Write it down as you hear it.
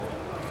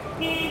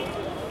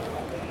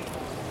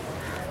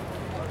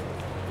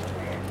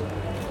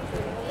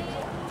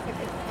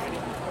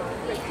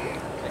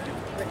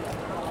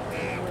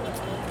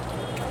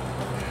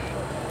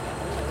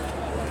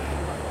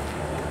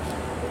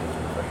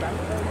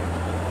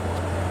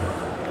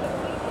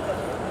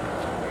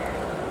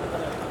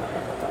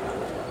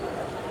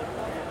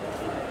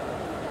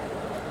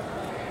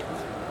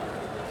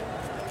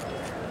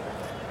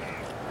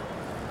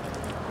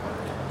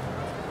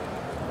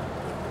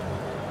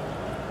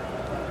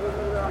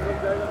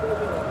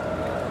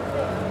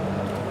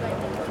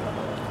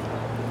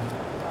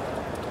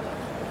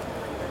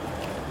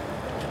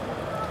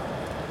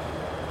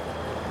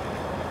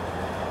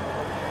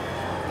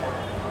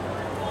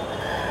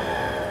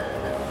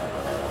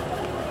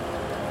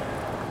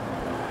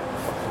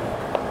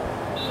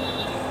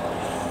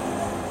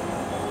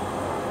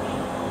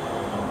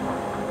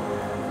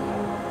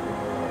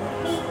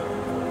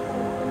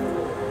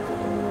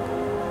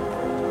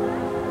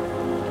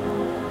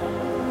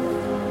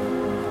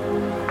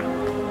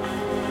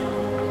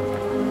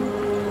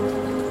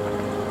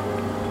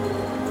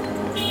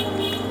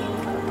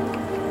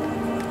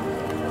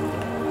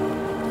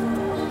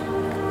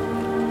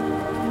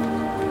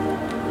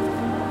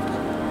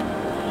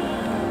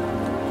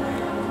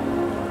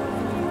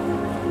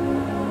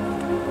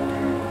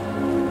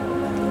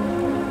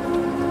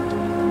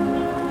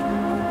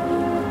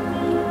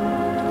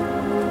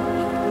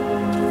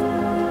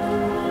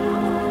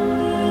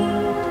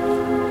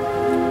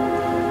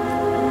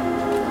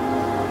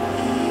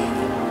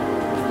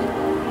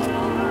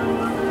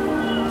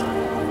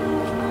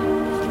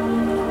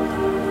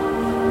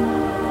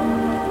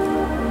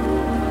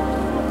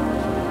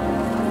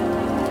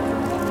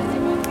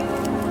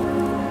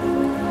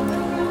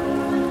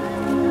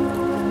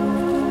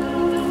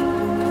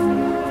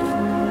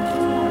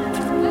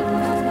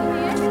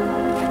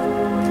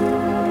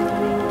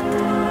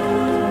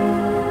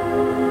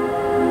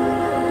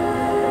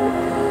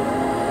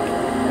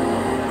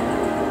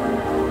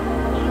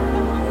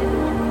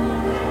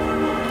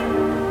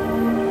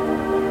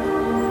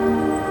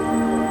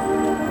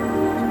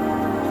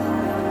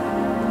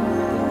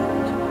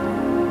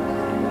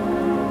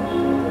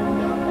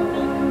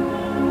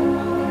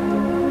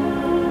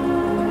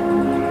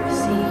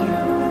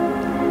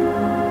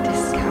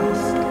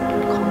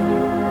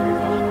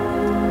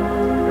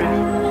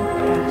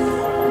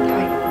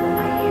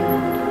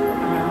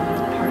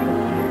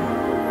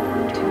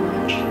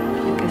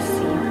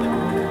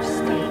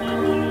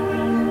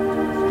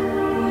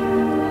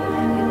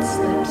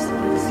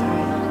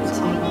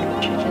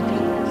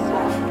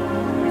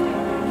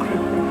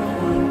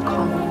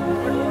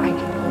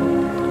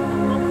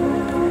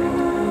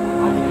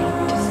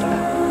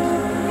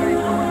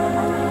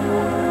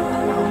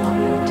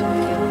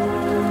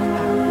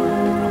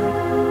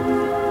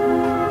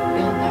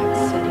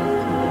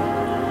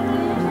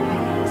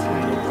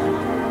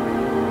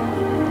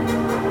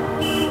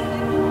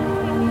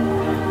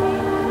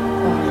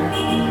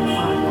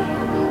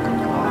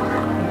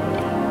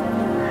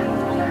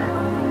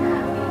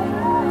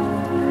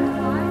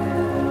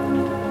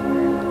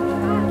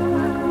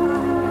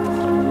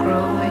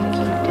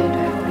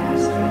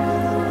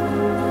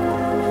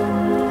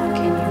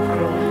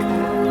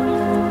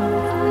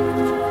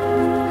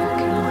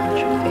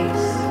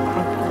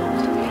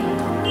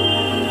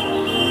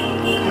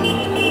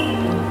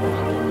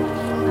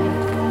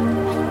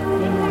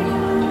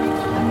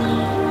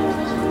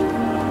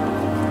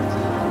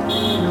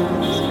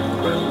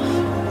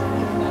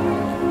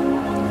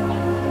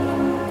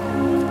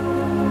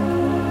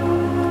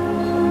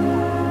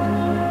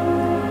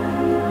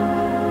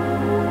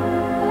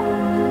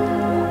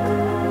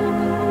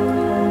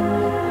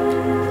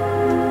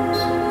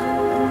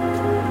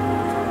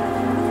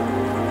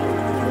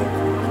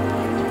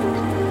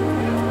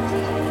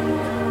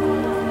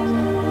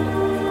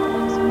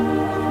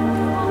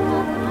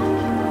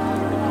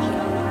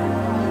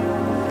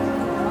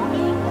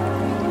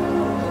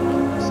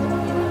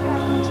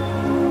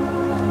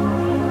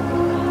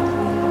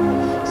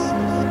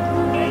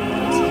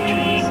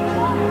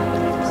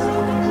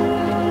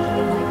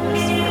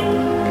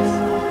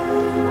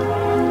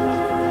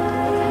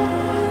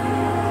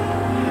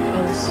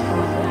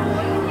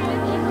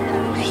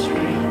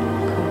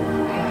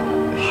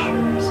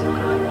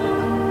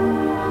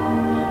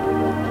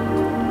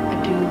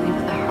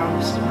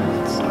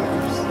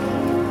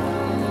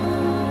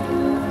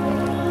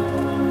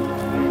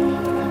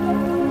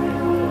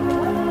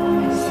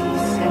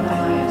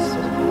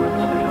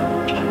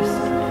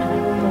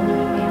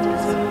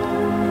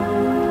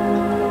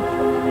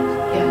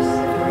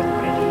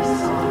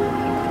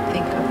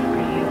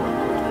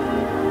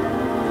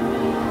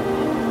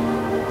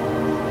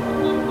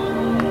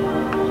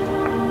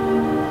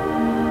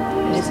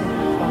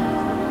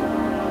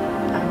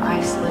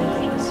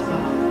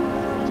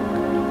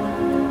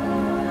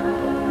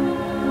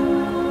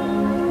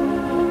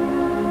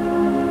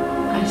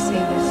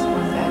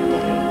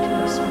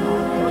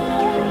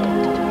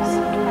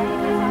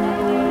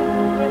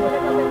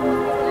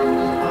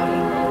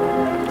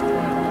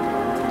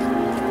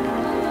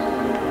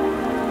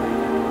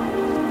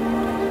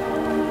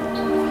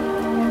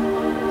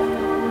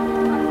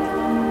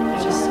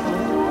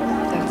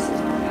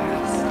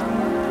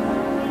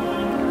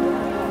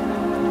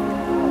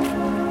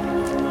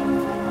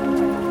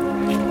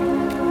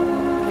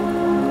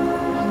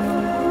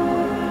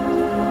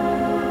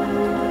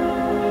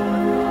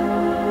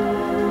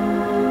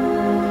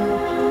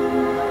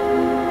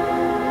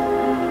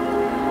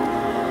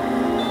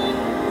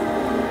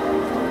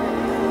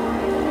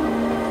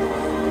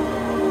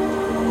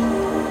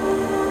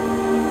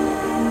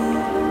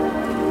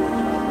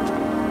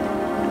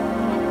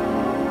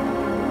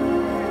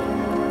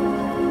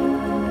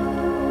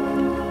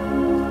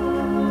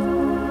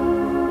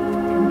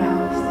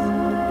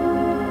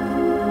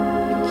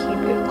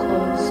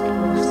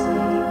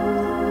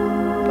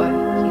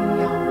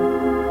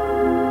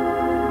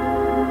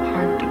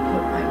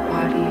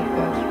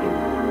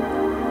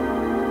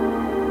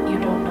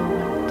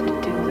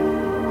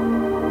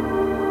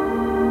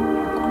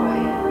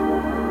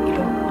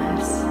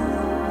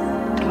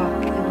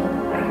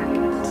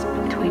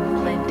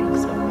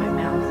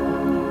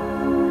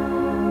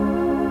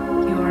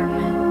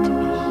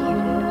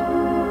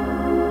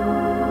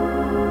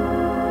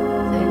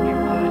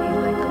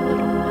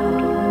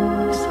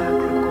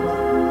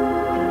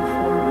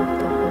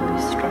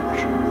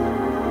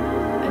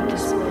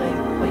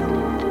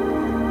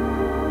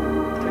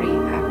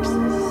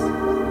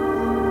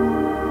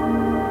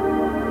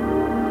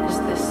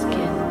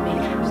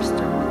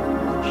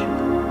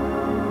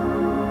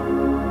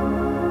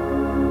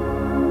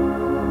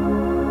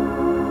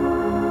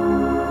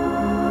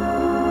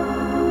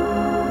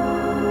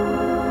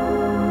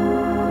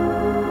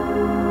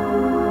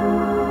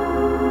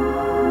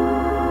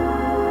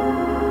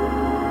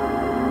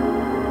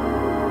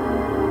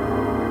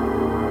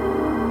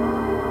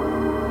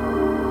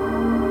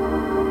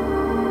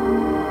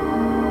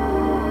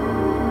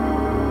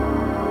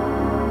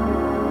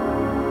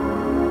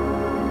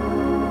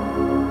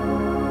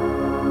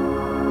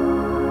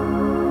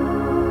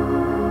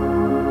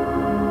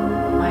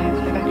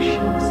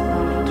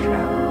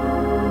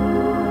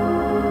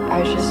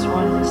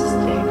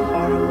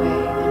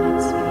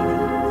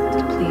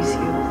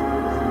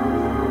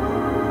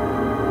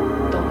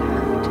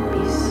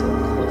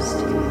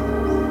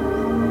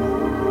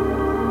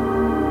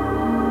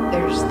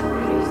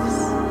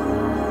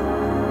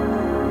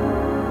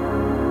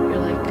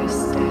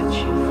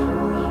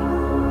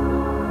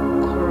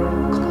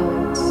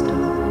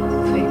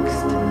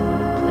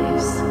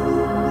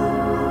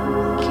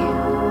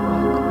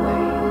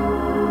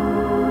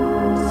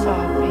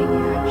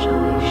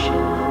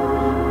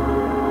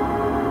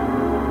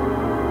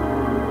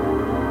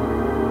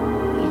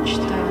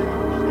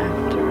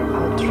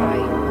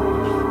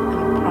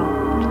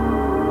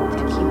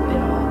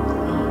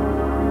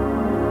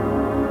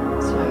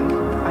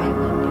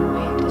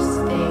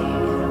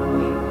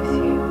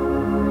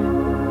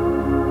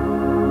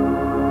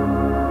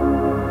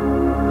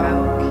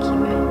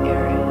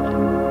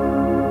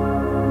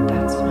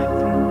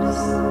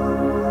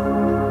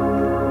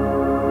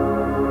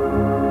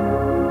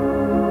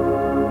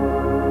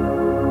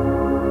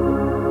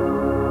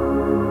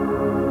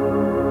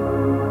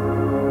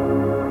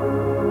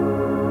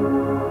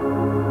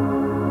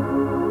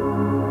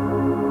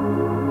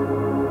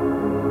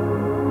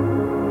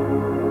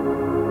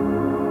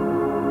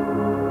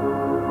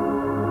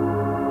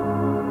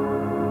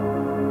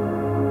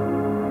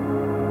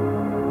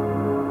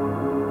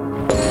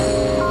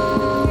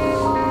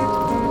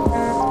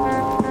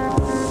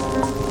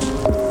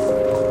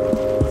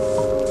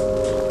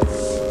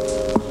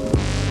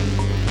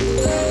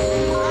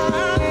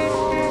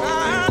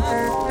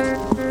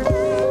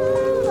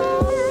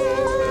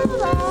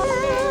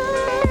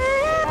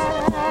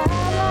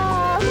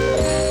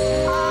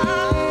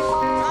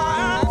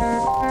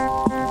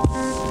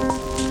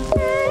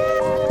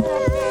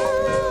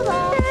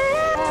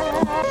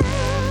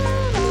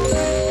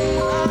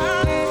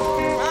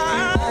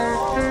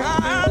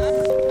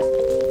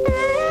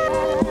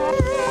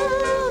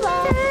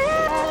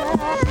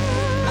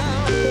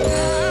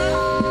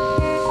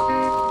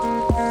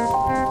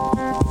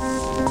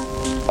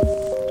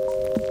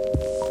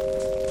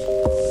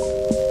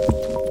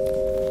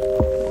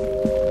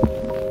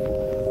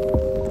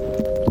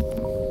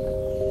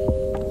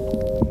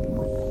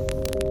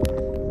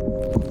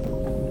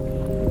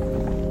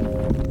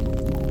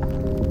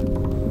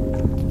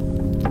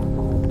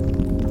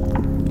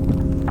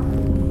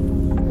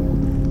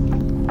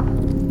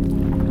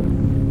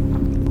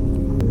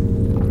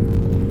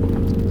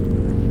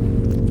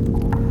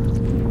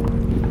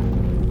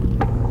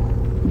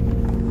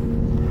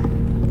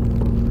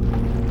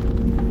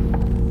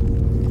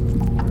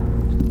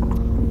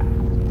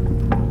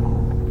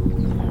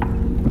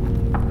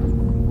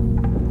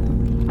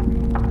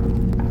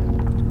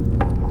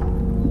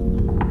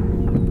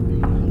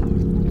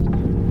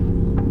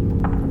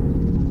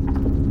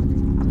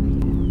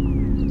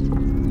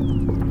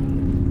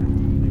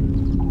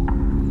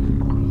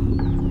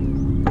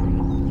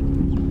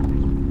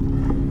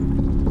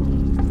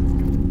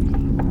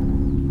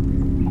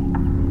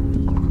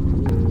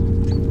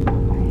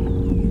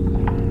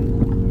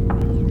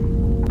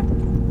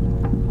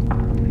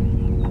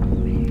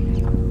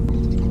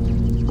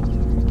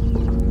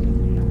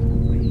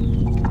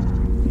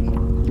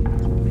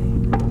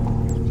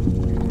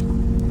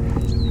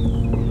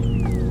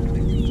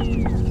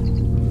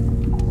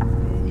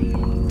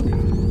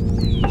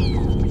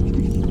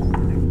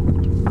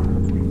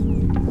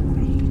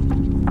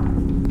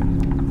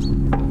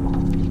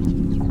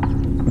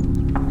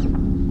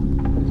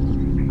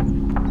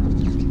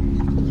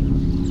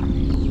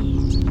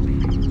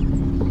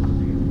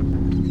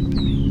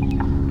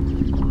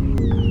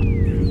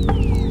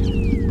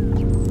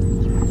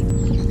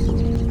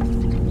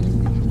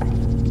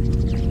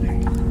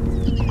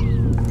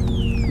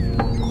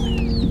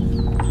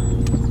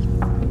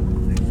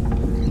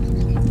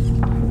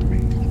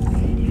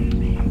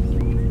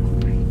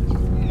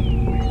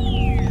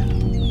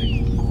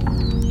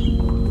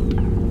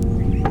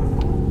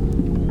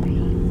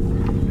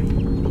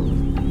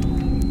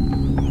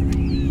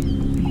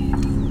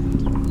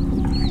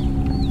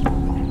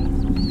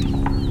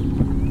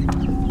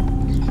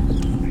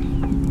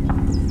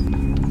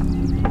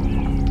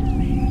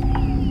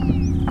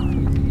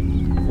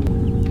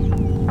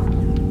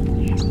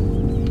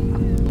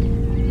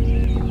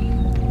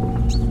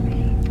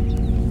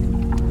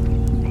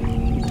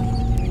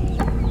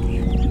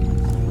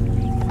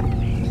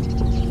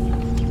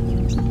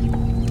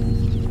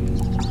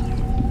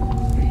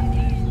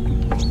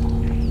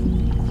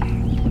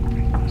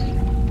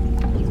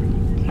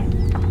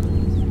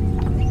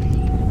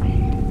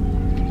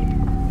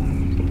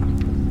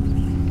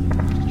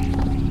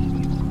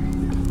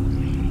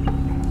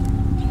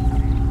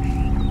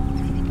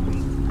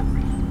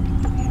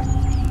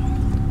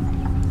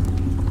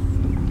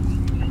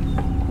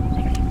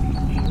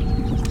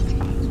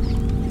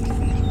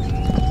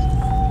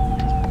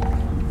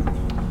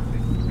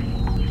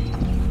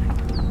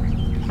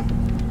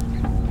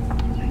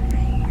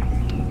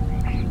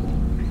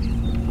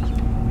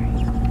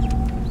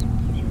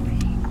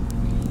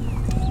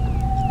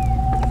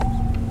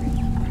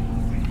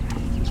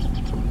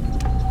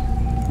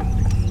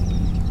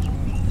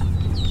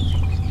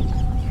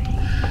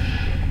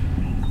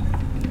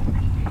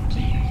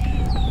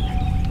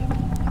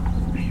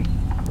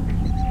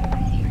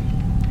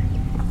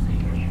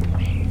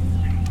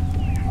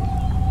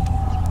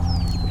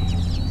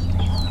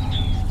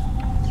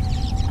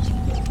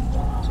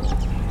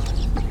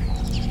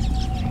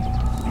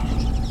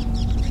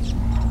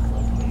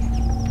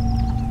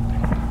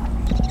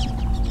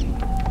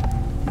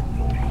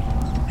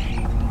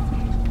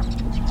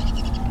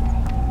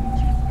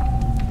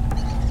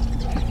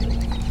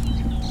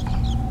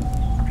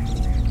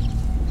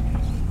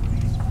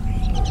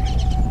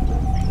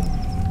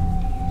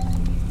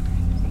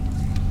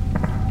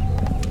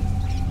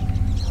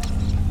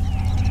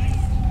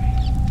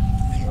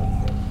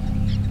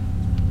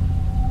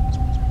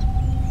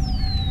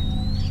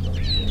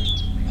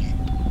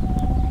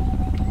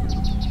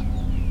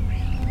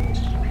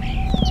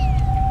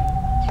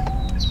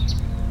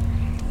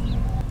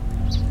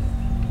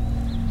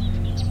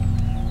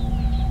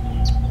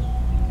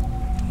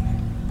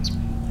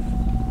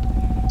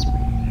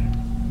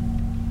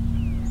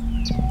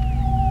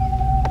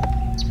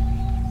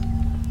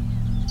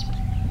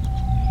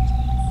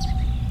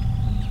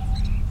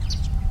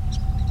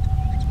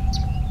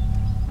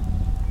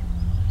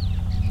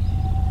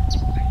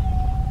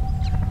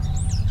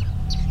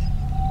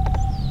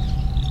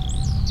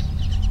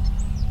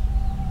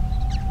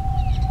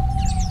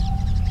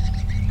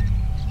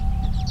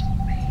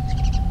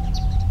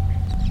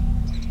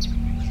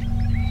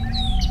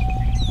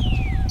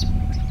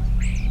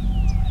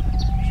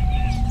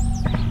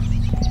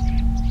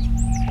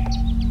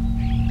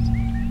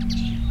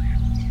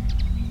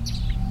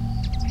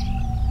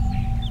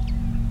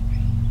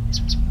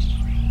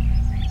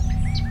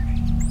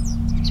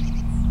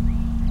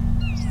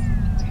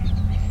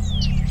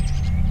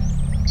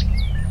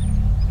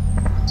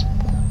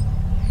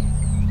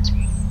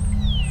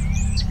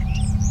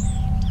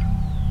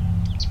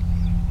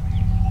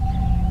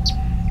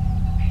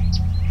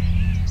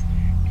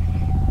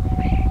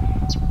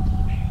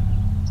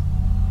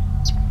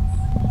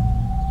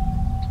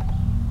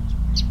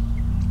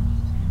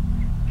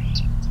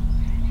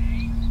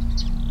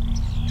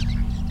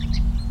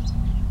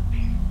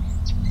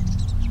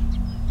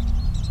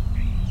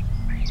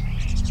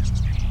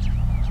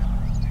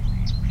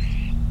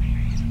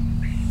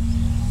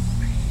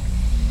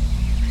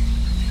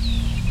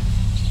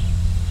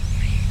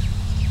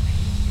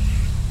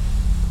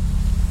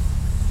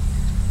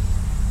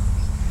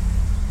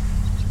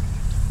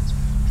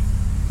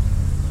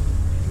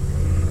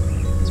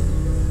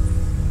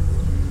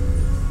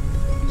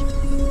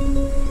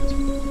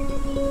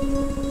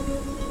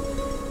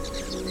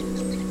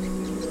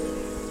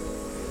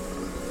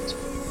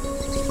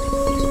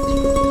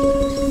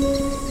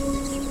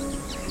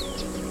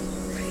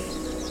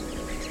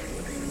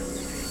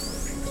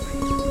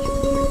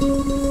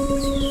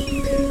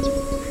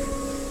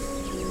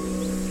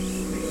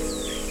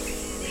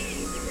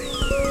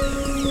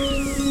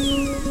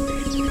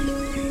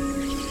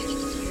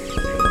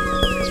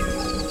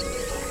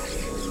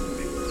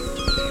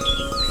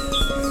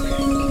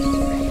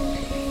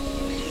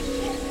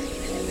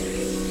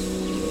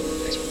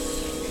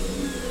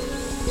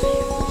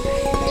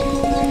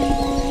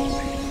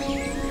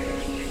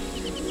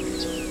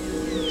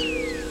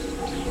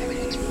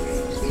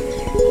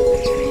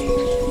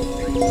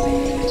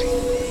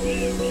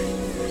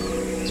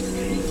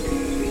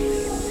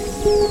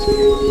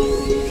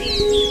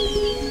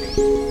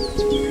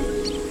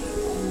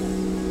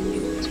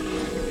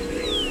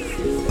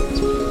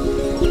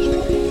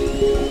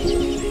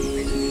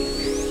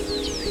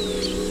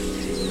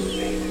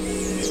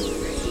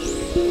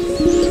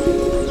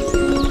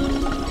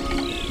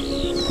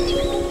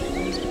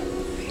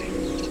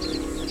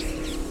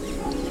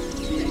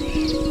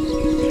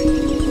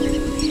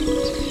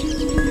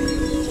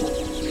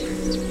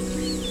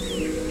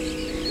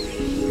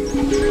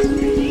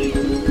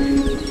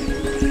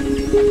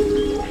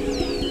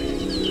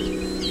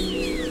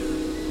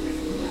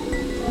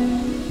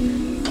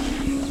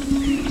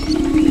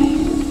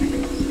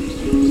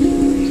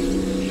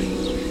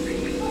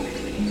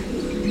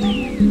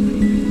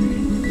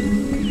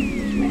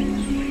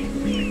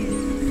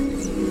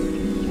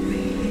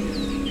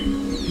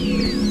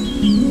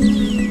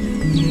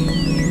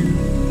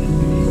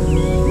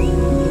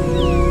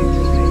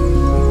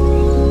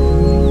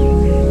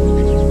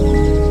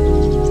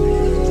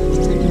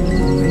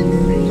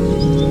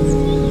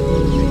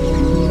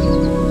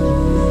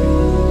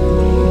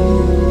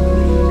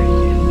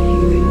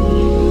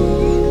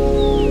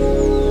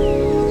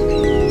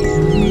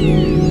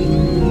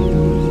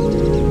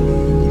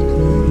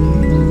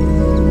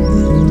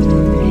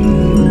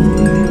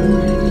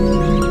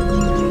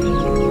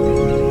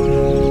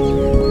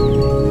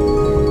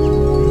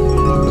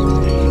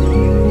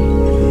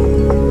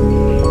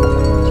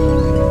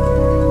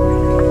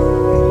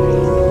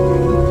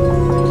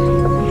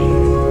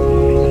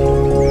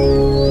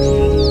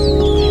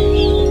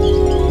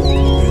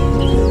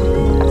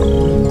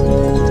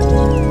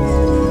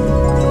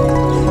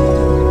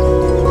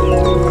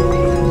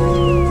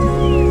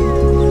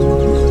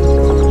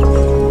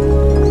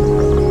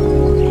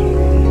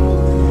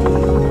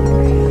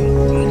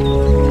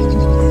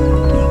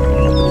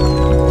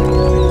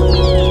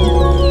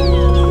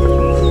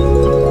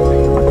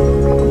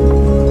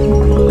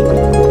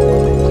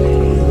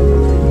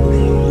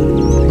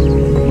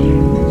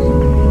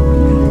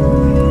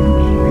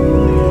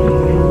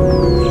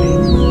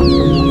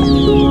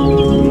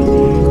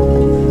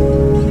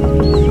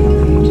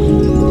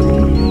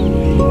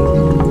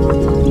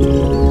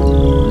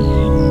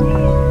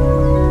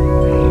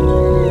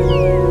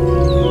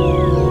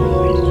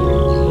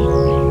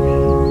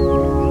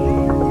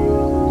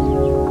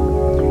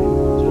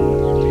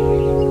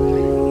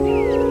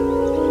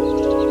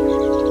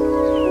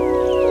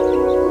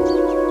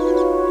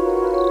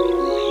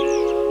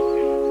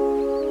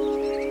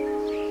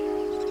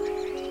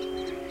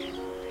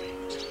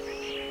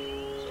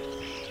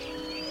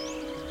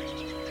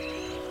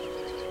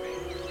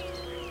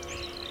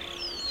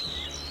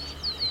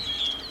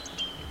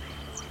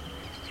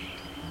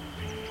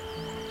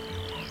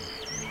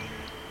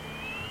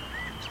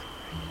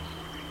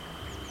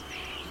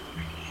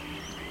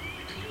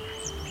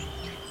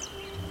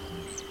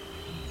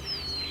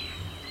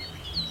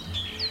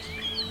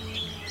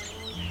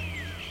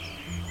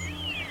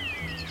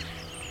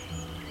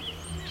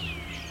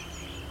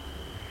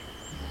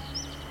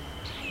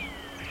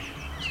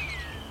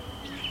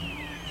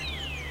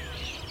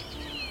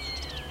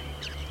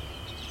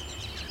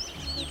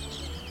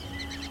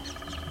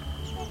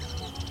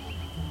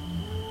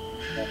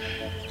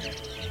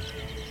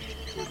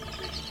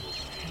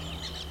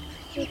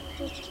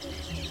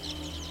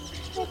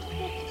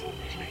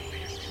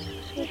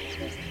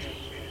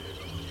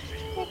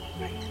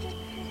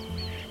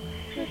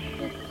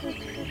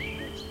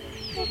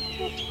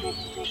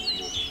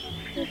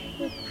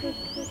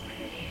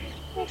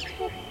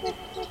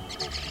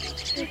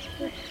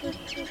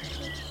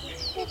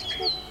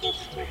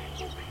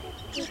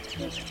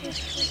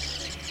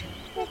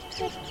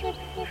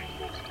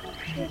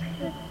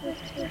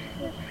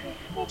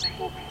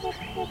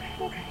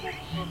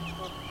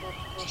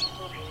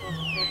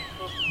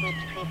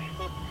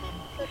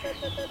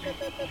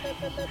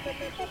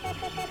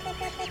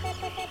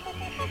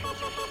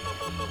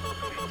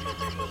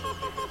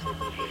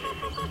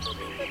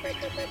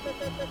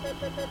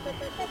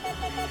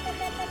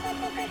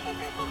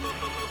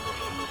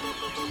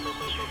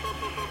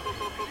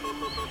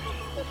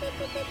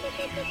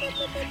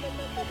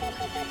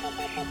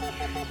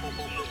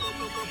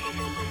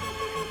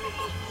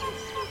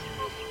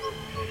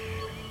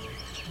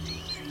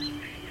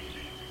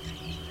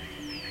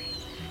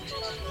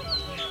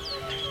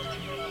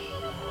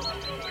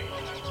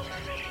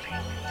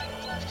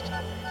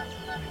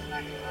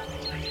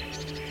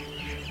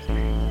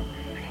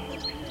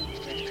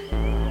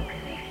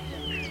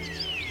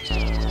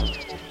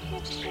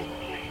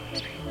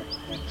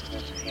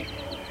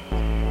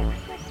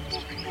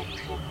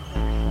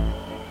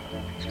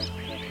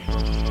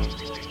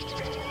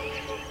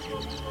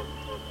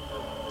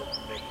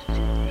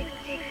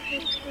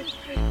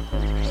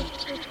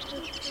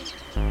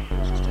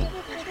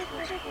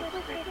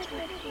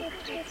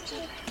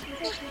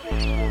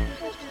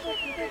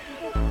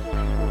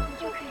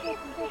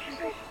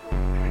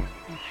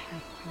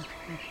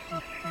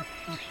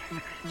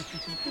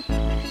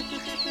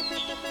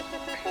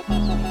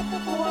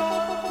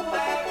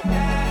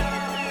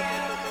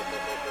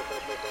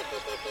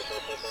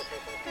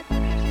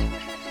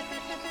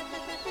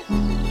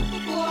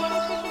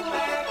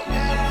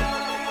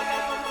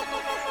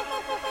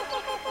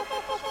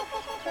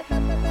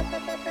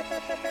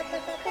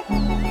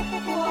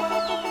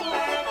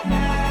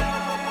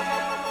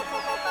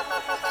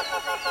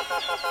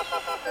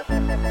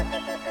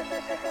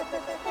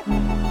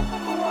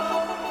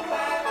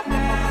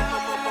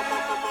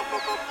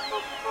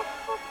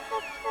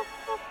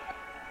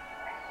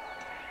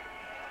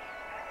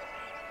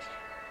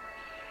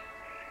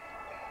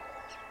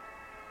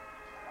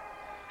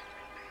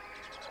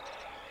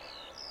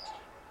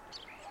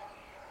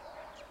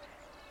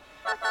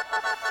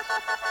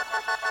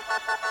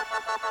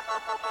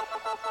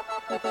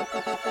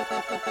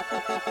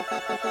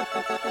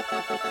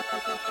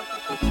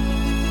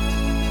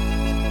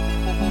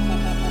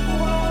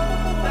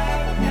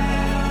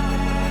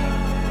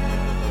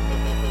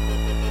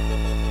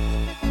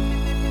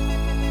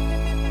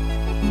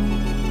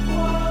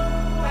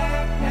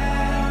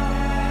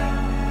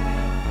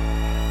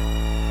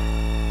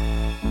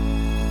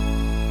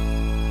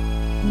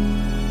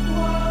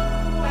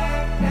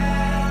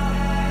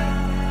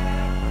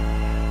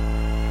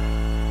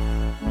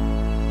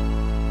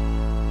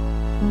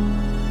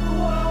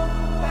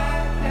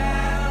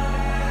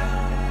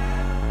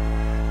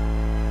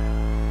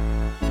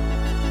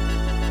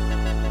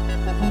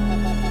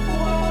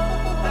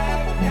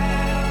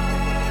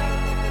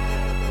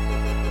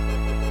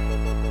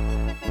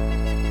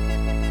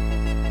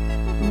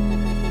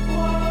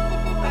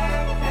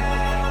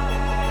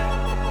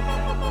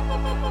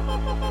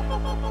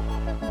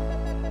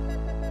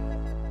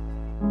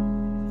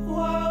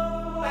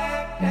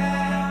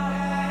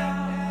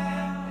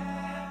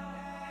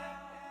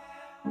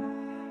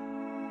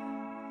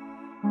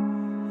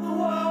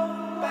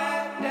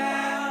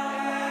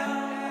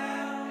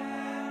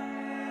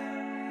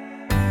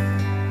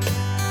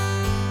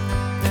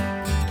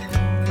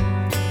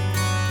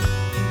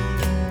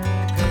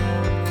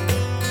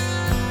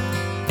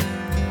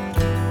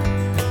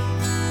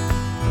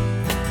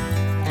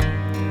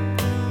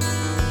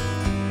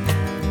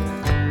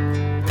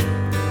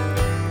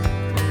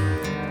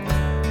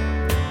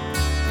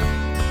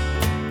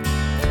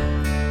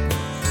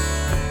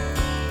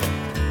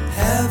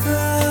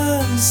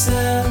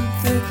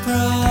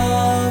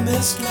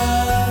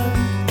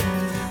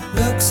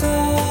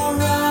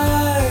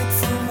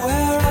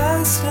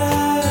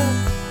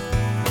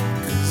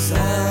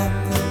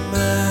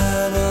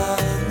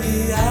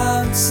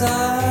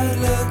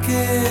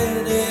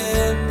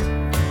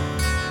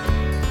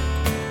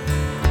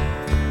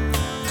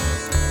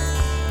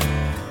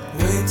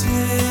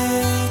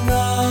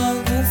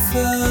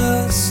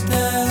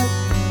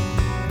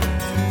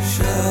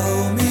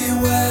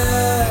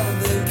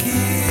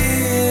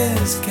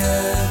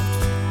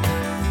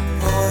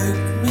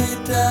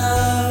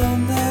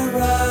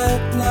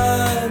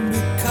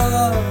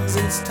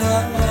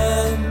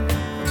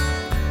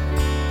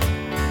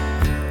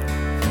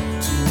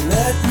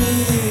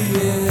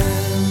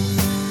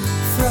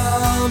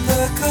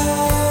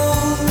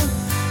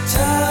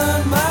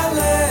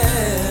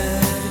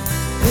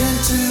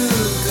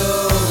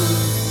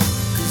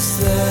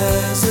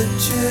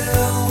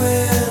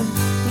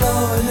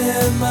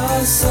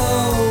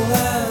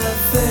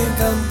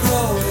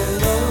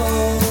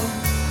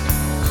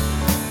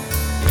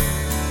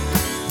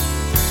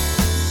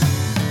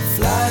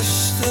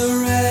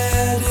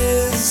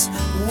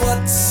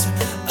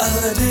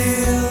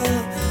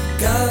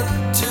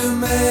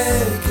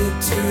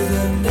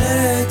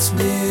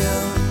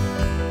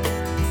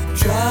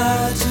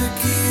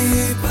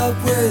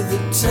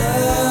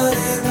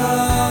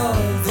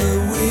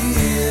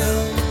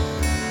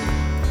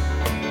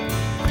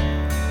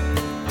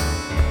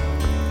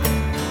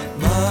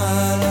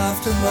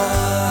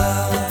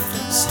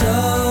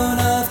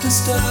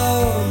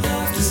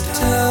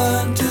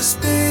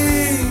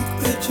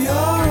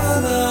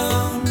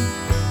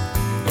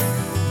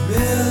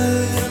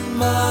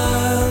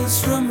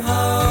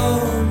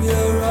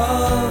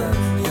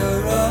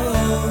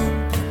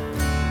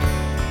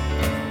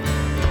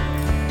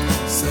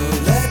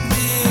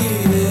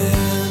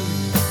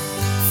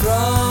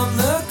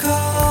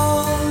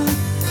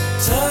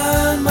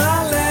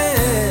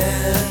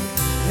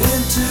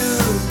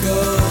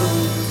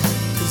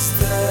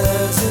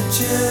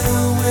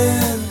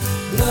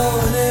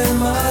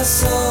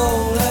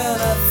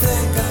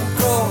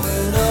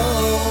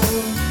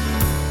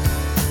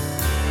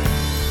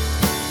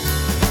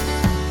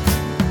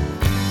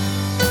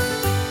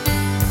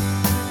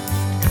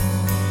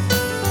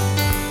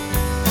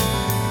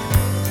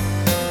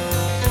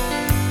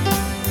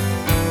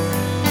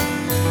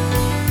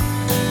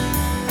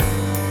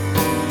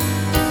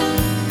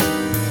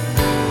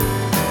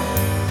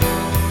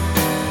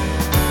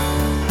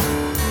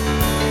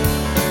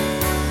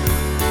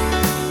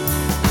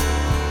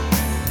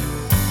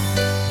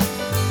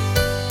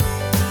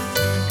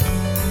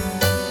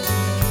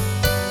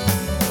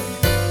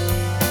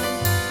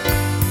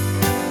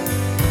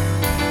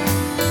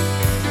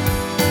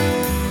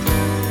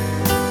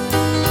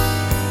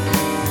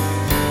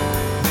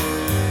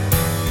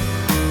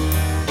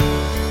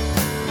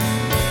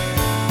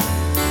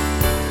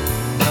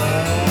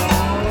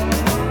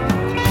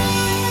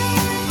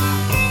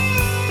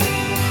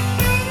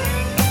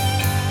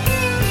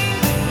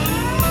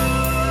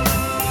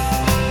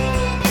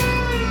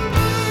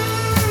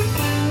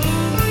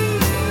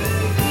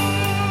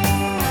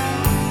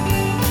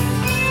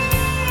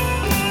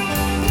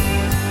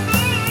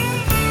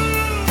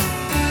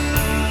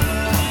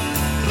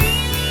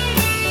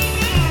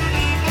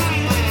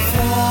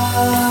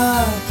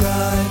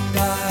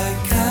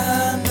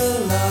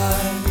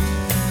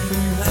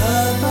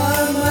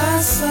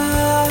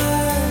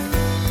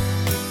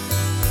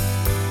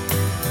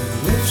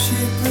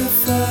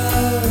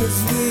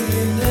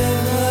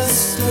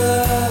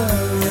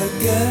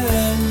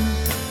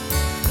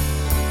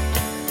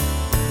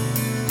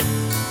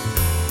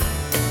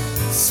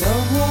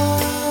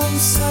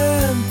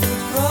sent the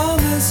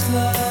promised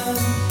land,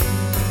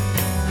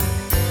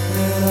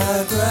 and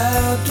I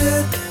grabbed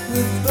it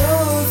with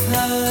both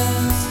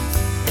hands.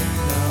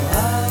 Now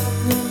I'll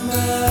come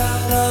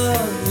out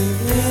on the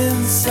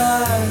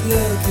inside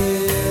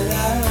looking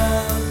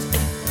out.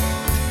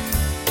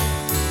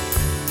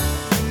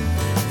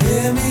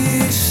 Hear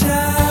me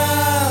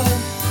shout,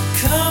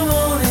 come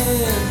on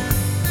in.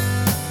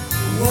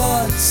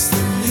 What's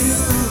the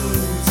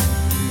news?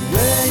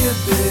 Where you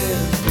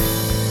been?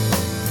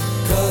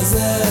 'Cause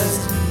there's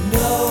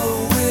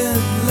no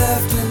wind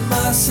left in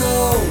my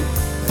soul,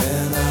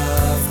 and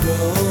I've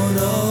grown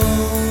old.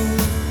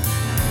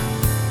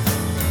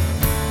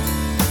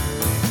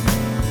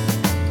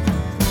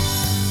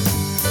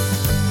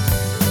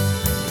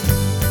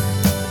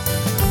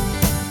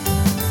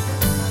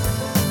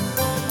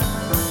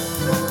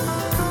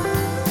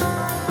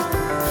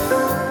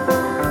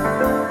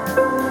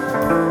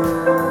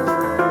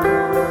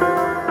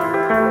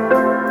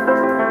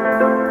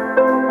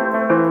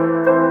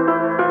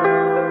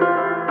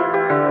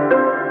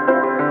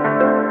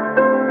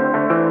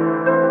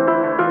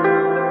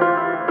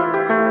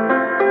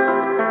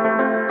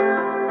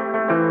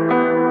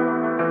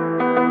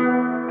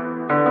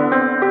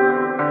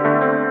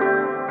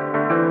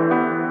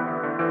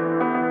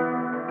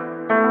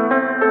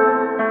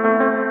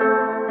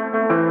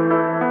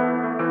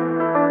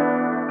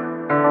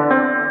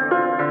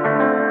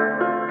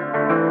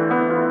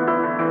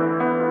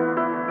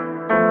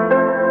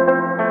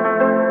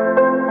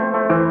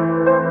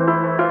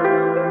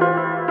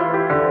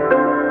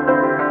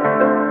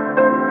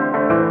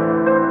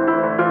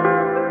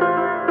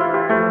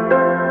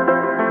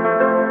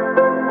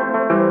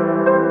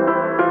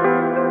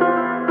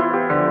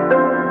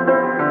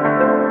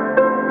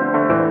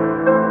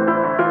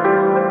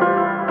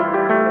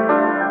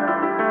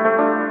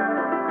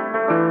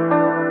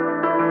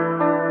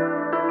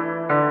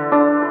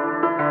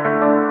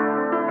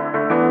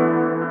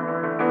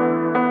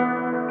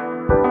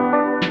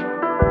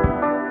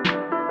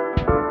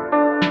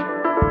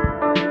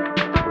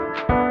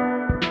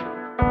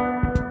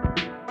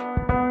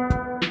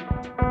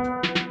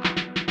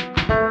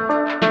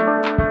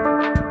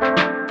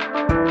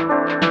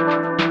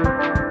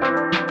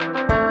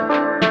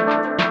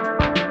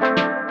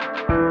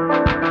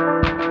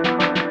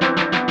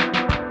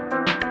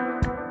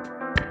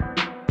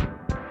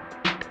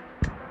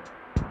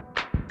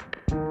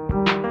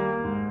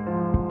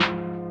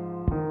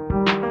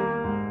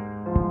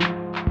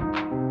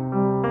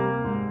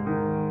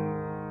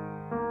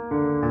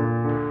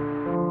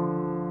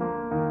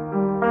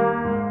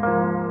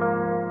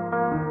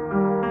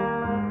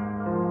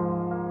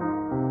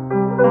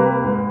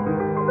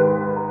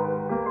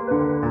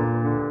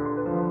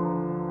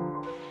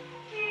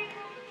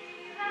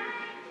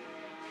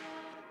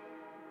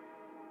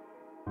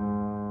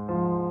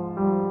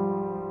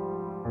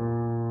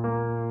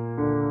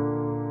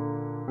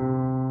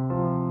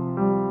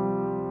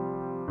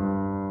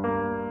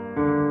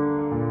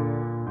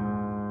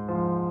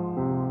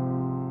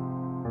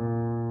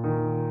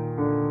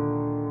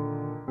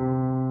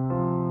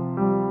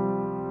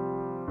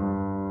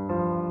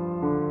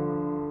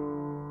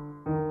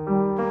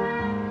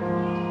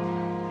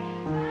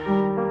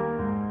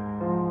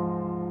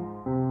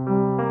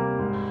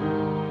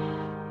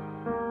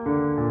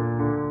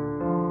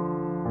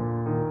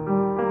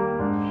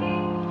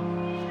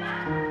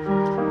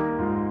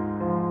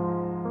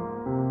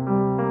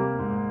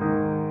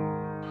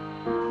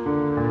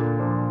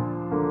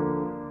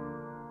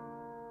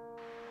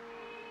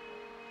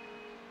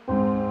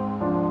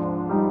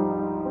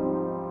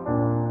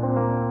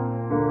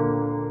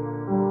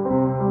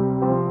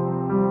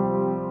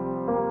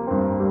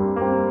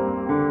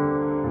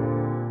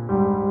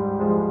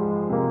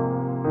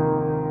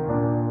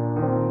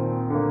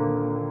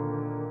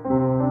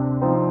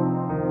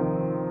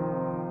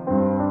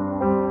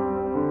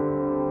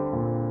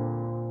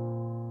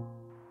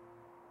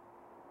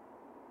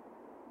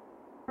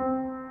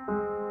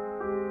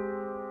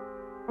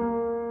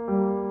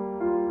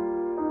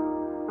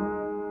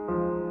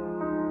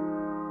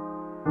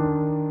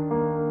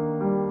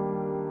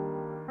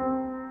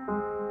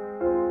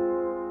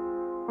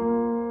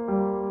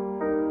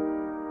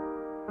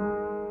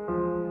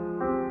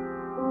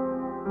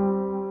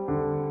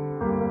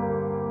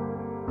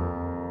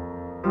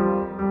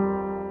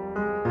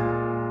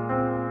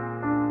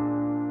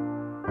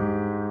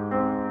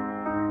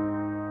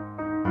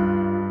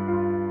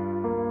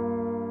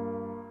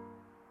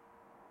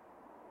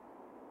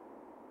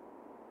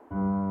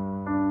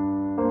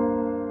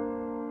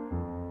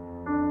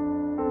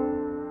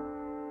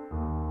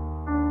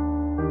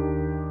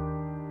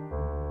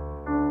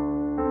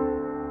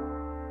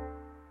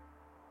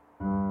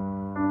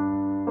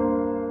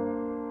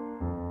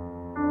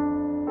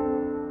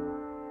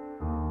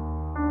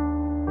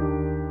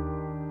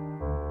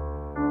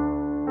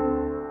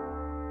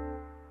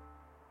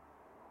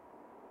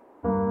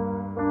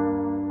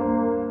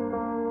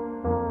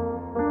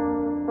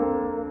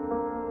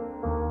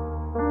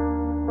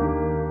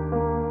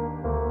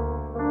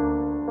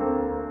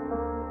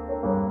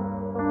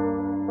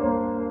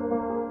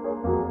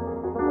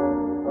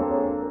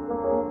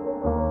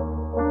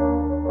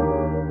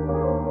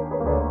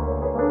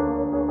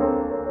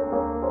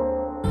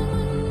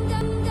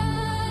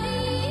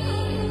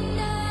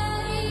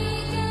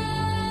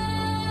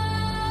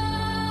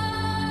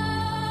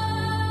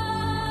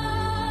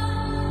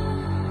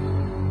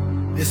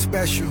 It's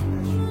special.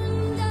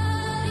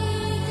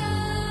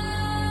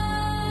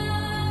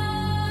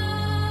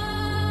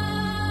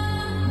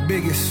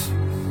 Biggest.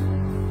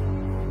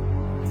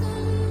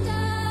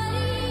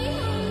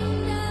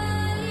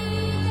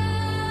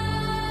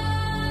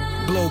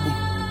 Global.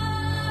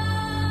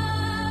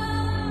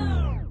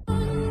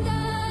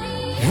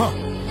 Huh.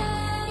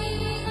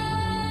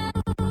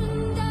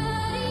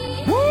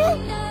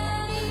 Woo!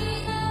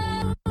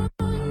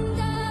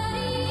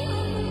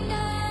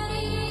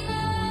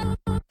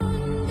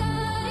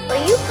 Are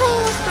you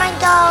playing with my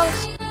dogs?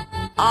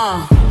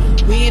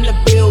 We in the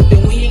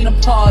building, we in the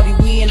party,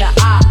 we in the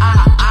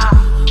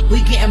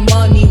We getting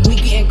money, we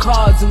getting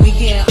cards, and we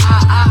getting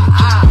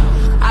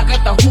I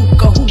got the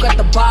hookah, who got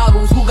the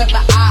bottles, who got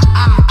the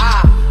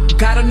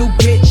Got a new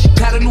bitch,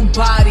 got a new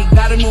body,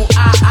 got a new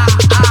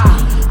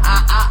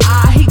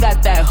He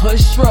got that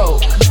hush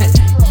throat,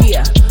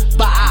 yeah.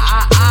 But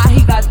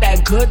he got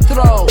that good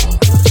throw,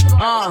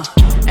 and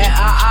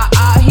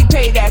he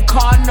paid that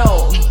car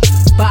note.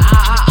 But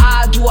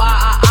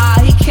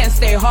he can't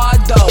stay hard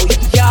though.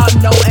 Y'all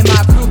know in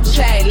my group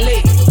chat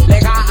lit,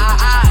 like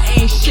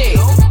ain't shit.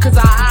 Cause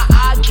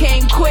I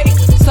came quick,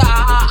 so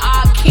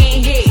I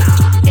can't hit.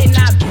 And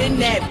I been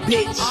that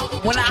bitch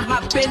when I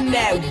hop in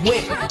that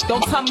whip.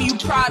 Don't tell me you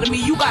proud of me,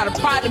 you got a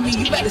pride of me,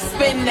 you better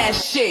spin that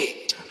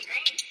shit.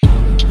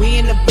 We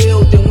in the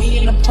building, we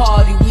in the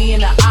party, we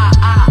in the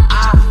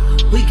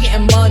We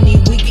getting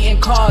money, we getting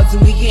cards,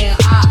 and we getting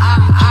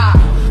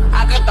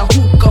I got the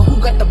hookah,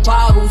 who got the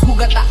bottles, who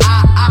got the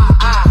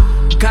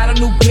Got a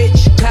new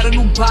bitch, got a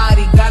new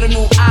body, got a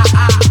new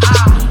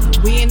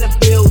We in the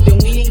building,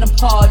 we in the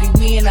party,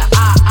 we in the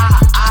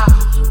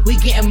We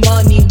getting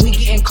money, we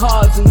getting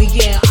cards, and we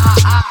getting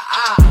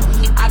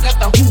I got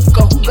the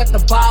hookah, who got the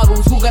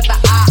bottles, who got the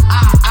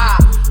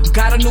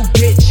Got a new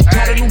bitch,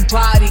 got a new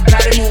body,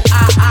 got a new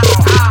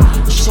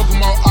Talk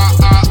about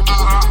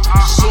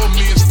saw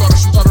me and started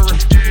stuttering.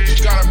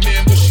 She got a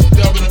man, but she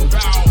dubbing him.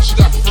 She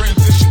got friends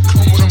and she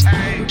come with him.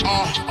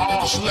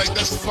 She like,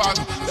 that's fine,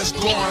 let's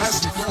go and have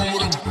some fun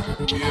with him.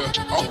 Yeah,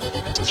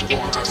 let's go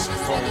and have some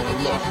fun with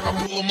him. Look, I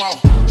pull him out,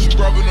 she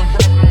rubbing them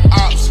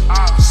ops,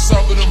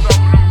 subbing them,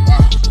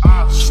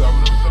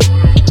 subbing them.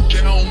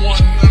 They don't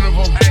want none of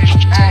them.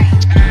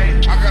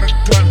 I got a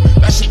gun,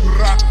 that shit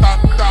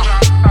rat-ta-ta.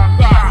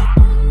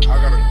 I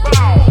got a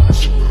gun, that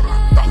shit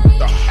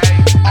rat-ta-ta.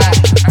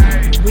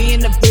 We in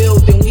the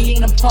building, we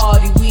in the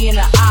party, we in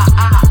the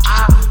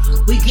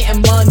We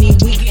getting money,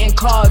 we getting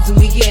cards, and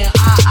we getting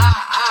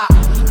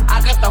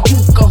I got the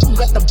hookah, who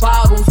got the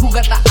bottles, who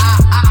got the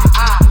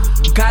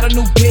Got a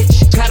new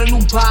bitch, got a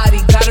new body,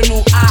 got a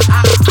new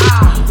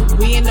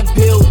We in the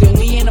building,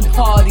 we in the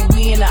party,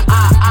 we in the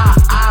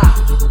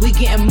We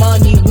getting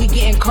money, we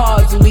getting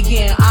cards, and we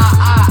getting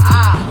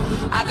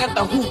I got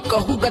the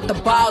hookah, who got the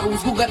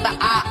bottles, who got the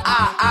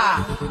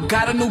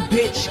Got a new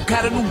bitch,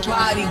 got a new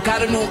body,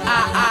 got a new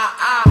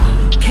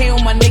Came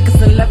with my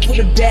niggas and left with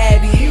a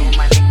baddie.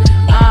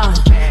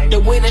 The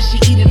way that she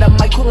eat it, I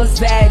might call her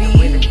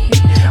zaddy.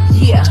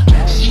 Yeah,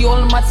 she all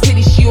in my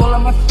titty, she all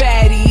in my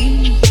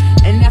fatty.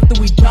 And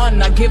after we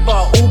done, I give her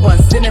a Uber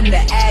and send him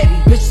the Addy.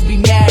 Bitches be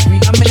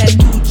married, I'm in that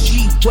new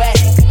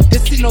G-Wag.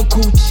 This ain't no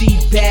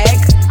Gucci bag.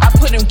 I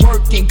put in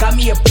work and got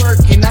me a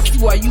Birkin. I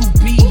see why you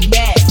be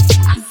mad.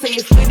 I say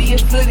it's litty,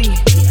 it's litty.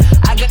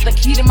 I got the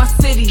key to my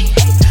city.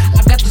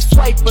 I got the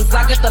swipers,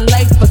 I got the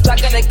lifers, I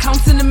got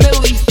accounts in the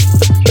millies.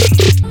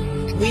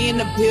 We in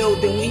the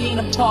building, we in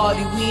the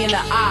party, we in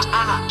the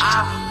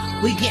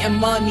We getting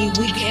money,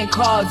 we getting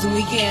cards, and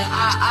we getting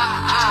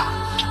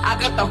I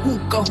got the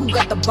hookah, who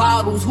got the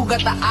bottles, who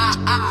got the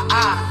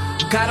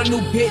Got a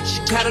new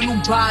bitch, got a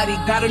new body,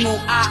 got a new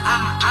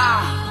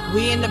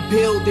We in the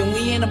building,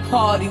 we in the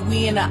party,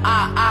 we in the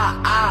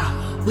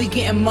We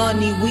getting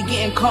money, we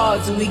getting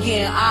cards, and we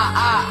getting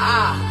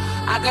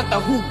I got the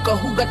hookah,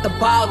 who got the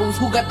bottles,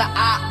 who got the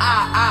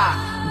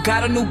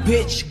Got a new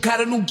bitch, got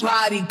a new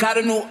body, got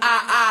a new